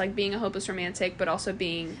timeless. It's like being a hopeless romantic, but also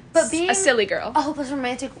being a silly girl. A hopeless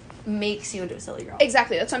romantic makes you into a silly girl.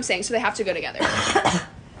 Exactly, that's what I'm saying. So they have to go together.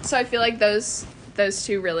 So I feel like those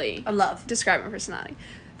two really I love. describe my personality.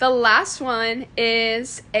 The last one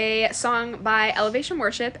is a song by Elevation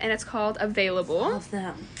Worship, and it's called Available. Love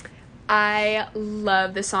them. I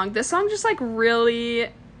love this song. This song just, like, really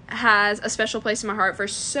has a special place in my heart for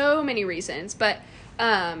so many reasons. But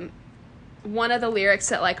one of the lyrics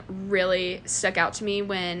that, like, really stuck out to me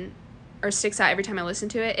sticks out every time I listen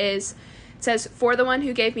to it is, it says, for the one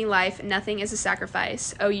who gave me life, nothing is a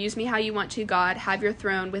sacrifice. Oh, use me how you want to, God. Have your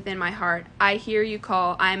throne within my heart. I hear you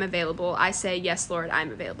call. I am available. I say, yes, Lord, I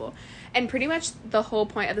am available. And pretty much the whole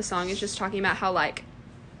point of the song is just talking about how, like,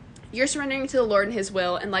 you're surrendering to the Lord and his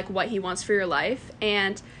will and, like, what he wants for your life.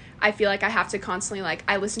 And I feel like I have to constantly, like,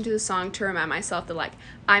 I listen to the song to remind myself that, like,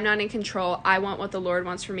 I'm not in control. I want what the Lord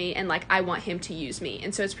wants for me, and, like, I want him to use me.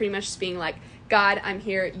 And so it's pretty much just being like, God, I'm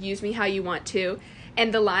here. Use me how you want to.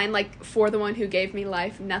 And the line, like, for the one who gave me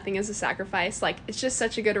life, nothing is a sacrifice. Like, it's just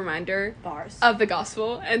such a good reminder Bars. of the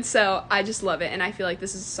gospel. And so I just love it. And I feel like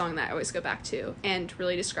this is a song that I always go back to and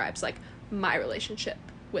really describes, like, my relationship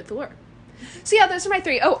with the Lord. So yeah, those are my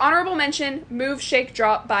three. Oh, honorable mention, Move, Shake,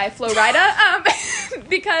 Drop by Flo Rida,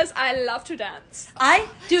 because I love to dance.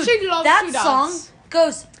 Dude, She loves that to song dance.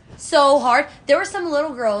 goes so hard. There were some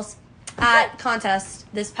little girls at contest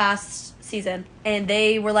this past season, and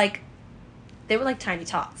they were like tiny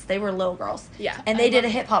tots. They were little girls. Yeah. And they did a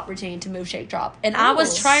hip hop routine to Move, Shake, Drop. And I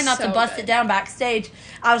was trying not to so bust good. it down backstage.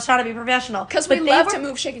 I was trying to be professional. Because we But love they to were-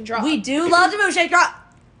 move, shake, and drop. We do love to move, shake, drop.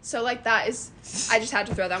 So, like, that is... I just had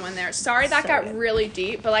to throw that one there. Sorry that So got good. really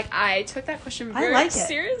deep, but, like, I took that question I very like it.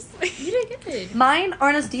 seriously. You did good. Mine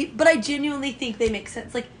aren't as deep, but I genuinely think they make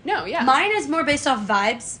sense. Like, No, yeah. mine is more based off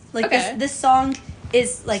vibes. Like, Okay. this song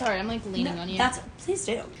is, like... Sorry, I'm like leaning No, on you. Please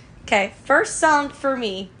do. Okay, first song for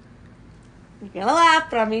me. You're gonna laugh,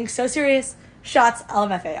 but I'm being so serious. Shots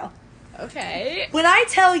LMFAO. Okay. When I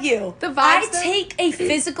tell you, The vibes, I though? take a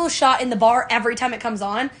physical shot in the bar every time it comes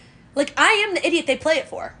on. Like, I am the idiot they play it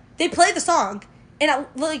for. They play the song, and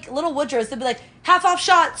at, like, Little Woodrow's, they'll be like, half off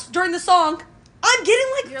shots during the song. I'm getting,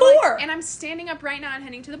 like, You're 4. like, and I'm standing up right now and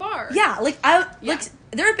heading to the bar. Yeah, like, Yeah. like,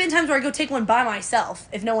 there have been times where I go take one by myself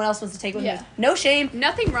if no one else wants to take one with Yeah. me. No shame.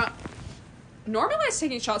 Nothing wrong. Normalize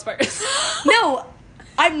taking shots by yourself. No,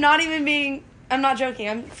 I'm not joking.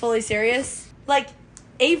 I'm fully serious. Like,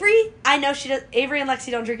 Avery, I know Avery and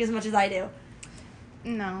Lexi don't drink as much as I do.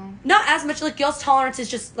 No. Not as much, like, y'all's tolerance is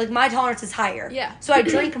just, like, my tolerance is higher. Yeah. So I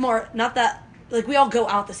drink more, not that, like, we all go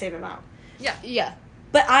out the same amount. Yeah. Yeah.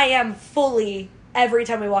 But I am fully, every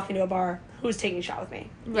time we walk into a bar, who's taking a shot with me?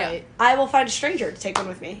 Right. I will find a stranger to take one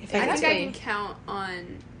with me. If they I want think to. I can count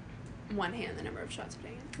on one hand the number of shots I've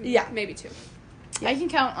taken. Yeah. Maybe 2. I can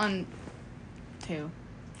count on 2.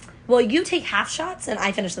 Well, you take half shots, and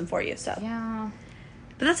I finish them for you, so. Yeah.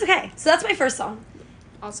 But that's okay. So that's my first song.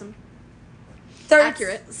 Awesome. Third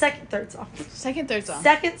Accurate. Third song. Second, third song.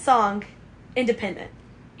 Second song, Independent.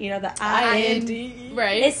 You know, the I-N-D.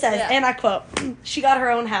 Right. It says, Yeah. and I quote, she got her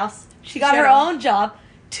own house. She got her Shut up. own job.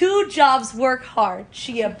 2 jobs, work hard.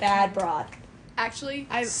 She a bad broad. Actually,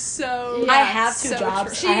 I- so. I have 2 so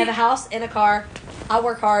jobs. true. I have a house and a car. I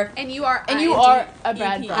work hard. And you are. And you are a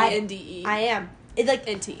bad bride. INDE. I am. It, like,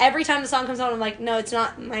 NT. every time the song comes on, I'm like, no, it's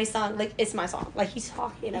not my song. Like, it's my song. Like, he's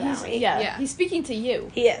talking about me. Yeah. Yeah. He's speaking to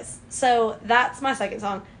you. He is. So, that's my second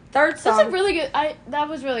song. Third song. That's a really good. That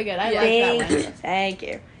was really good. I Yeah. like that Thank one you. Thank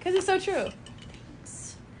you. because it's so true.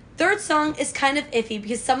 Third song is kind of iffy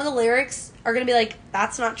because some of the lyrics are going to be like,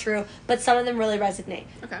 that's not true, but some of them really resonate.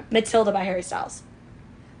 Okay. Matilda by Harry Styles.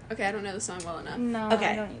 Okay, I don't know the song well enough. No. I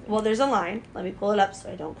Okay. don't either. Well, there's a line. Let me pull it up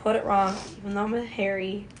so I don't quote it wrong, even though I'm a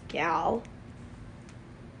Harry gal.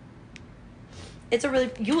 It's a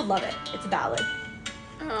really, you would love it. It's a ballad.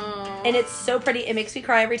 Oh. And it's so pretty. It makes me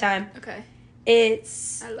cry every time. Okay.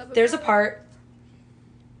 It's, I love a there's a ballad. part,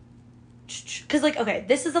 because, like, okay,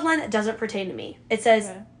 this is a line that doesn't pertain to me. It says,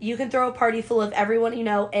 Okay. you can throw a party full of everyone you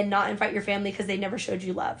know and not invite your family because they never showed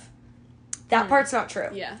you love. That part's not true.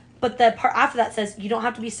 Yeah. But the part after that says, you don't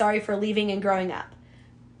have to be sorry for leaving and growing up.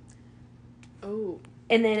 Oh.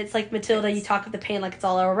 And then it's like, Matilda, you talk of the pain like it's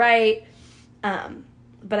all alright.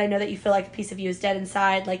 But I know that you feel like a piece of you is dead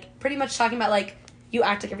inside. Like, pretty much talking about, like, you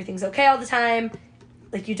act like everything's okay all the time.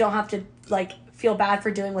 Like, you don't have to, like, feel bad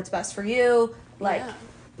for doing what's best for you. Like, Yeah.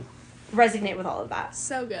 resonate with all of that.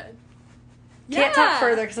 So good. Can't talk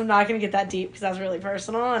further because I'm not going to get that deep because that's really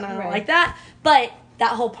personal and I don't Right. like that. But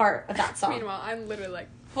that whole part of that song. Meanwhile, I'm literally like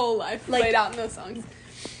whole life Like- laid out in those songs.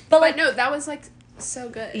 But, But like, no, that was like so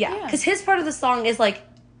good. yeah. Yeah. Because his part of the song is, like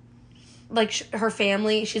her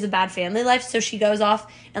family, she's a bad family life, so she goes off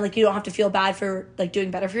and, like, you don't have to feel bad for, like, doing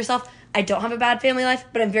better for yourself. I don't have a bad family life,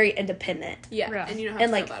 but I'm very independent. Yeah. Yeah. And you don't have And,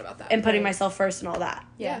 to like, feel bad about that. and putting Right. myself first and all that.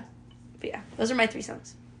 yeah. But yeah, those are my 3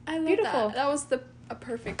 songs. I love Beautiful. that. That was a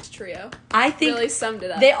perfect trio. I think Really summed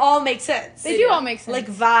it up. they all make sense. They They do do. all make sense. Like,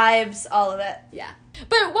 vibes, all of it. Yeah.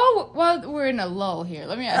 but while we're in a lull here,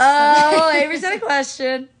 let me ask. Oh, something. Avery's got a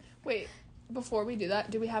question. Wait, before we do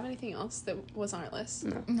that, do we have anything else that was on our list?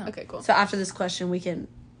 No. Okay, cool. So after this question, we can...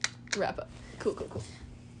 Wrap up. Cool.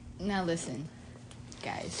 Now listen,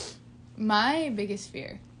 guys. My biggest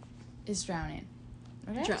fear is drowning.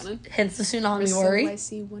 Okay? Drowning. Hence the tsunami So worry. I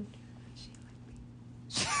see one.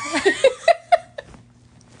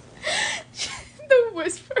 The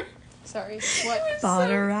whisper. Sorry. What?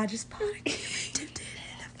 Butter, I just party.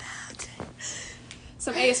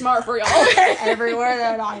 Some ASMR for y'all. Everywhere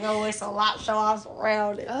that I go, it's a lot, so I'm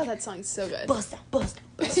surrounded. Oh, that song's so good. Bust, bust,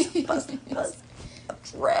 bust, bust, bust. I'm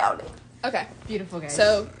surrounded. Okay, Beautiful, guys.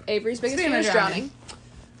 so Avery's biggest Speaking fear of is drowning.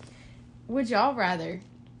 would y'all rather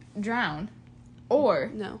drown or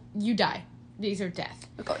No. you die? These are death.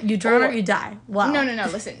 You drown or you die. Wow. No.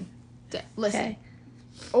 Listen. Listen. Okay.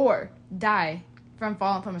 Or die from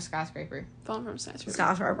falling from a skyscraper. Falling from a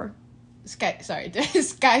skyscraper. Skyscraper.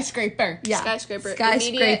 Skyscraper. Yeah. Skyscraper. Skyscraper.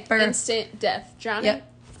 Immediate, instant death. Drowning.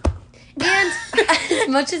 Yep. And as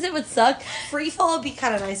much as it would suck, free fall would be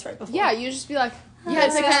kind of nice right before. Yeah, you just be like, You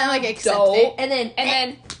had to kind of like accept Dope. it. And then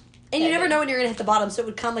and you never know when you're gonna hit the bottom, so it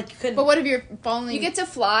would come like you couldn't. But what if you're falling you get to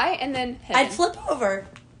fly and then heaven. I'd flip over.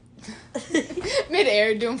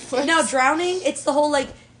 midair doing flips? Now drowning, it's the whole like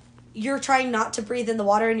you're trying not to breathe in the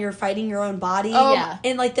water and you're fighting your own body. Oh, yeah.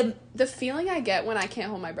 And like The feeling I get when I can't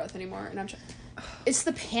hold my breath anymore and I'm trying. It's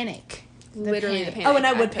the panic. Literally the panic. panic. and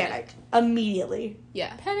I would I'd panic immediately.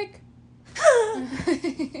 Yeah. Panic.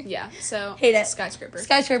 Yeah. So Hate it. skyscraper.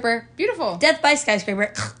 Skyscraper. Beautiful. Death by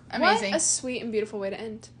skyscraper. Amazing. What a sweet and beautiful way to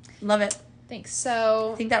end. Love it. Thanks.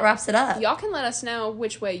 So I think that wraps it up. y'all can let us know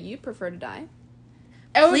which way you prefer to die.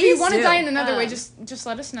 Oh, if Please you want to do. die in another way, Um, just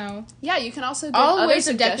let us know. Yeah, you can also give All other ways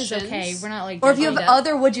of death is suggestions. okay. We're not like. Or if you have judging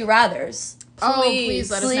other would you rathers. Oh, Please,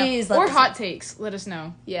 please let please us let know. Or us hot takes. Let us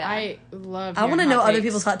know. Yeah. I love. I want to hearing know hot other takes.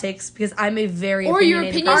 people's hot takes because I'm a very Or your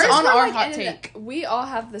opinionated opinions person. on Ours were, our like, hot ended take. up- We all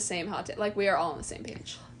have the same hot take. Like, we are all on the same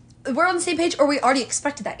page. We're on the same page, or we already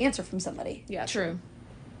expected that answer from somebody. Yeah, True.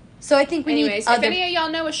 So I think we Anyways, need if other. any of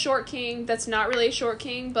y'all know a short king that's not really a short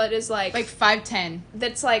king, but is like, Like 5'10".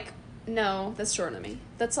 that's like, no, that's shorter than me.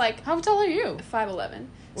 That's like How tall are you? 5'11".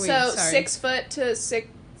 Wait, So sorry. 6 foot to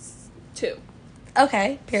 6'2".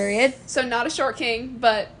 Okay, period. So not a short king,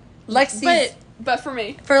 but Lexi's for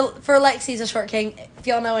me, for Lexi's a short king. If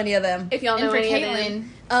y'all know any of them, if y'all And know for any of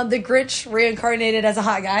them, Caitlin, the Grinch reincarnated as a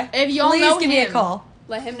hot guy. if y'all Please know give me a him, call.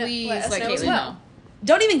 let him know. please Let us let know as Caitlin well. know.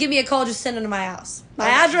 Don't even give me a call. Just send them to my house. My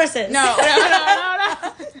address is No.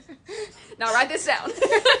 Now write this down.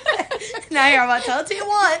 Now here, I'm gonna tell it to you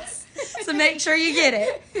once, so make sure you get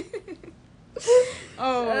it.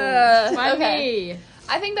 Oh, okay. funny.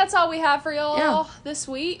 I think that's all we have for y'all Yeah. this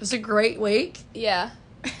It week. was a great week. Yeah.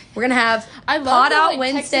 We're gonna have I love Pod the, Out like,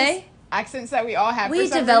 Wednesday. Texas accents that we all have. We for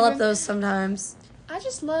some develop reason. those sometimes. I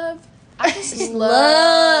just love Love.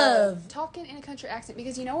 love talking in a country accent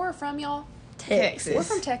because you know where we're from, y'all? Texas. We're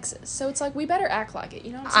from Texas. So it's like we better act like it.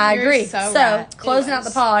 You know what I'm I saying? You're agree. so So, right. closing out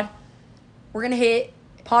Anyways. the pod, we're gonna hit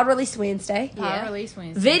pod release Wednesday, Pod Yeah. release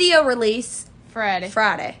Wednesday. video release Friday.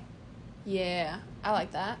 Friday. Yeah. I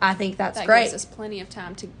like that. I think that's That great. gives us plenty of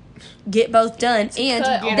time to Get both done, and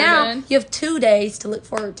cut all now done. you have 2 days to look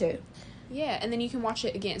forward to, yeah, and then you can watch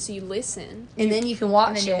it again. So you listen and then you can watch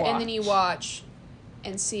And then you it. watch. and then you watch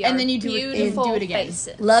and see And our then you do it- and beautiful do it again.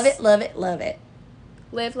 faces. Love it, love it, love it.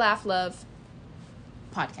 Live, laugh, love.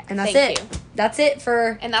 Podcast. And that's Thank it. you. That's it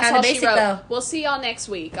for And that's Kinda all Basic she wrote. though. We'll see y'all next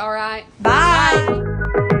week. All right. Bye.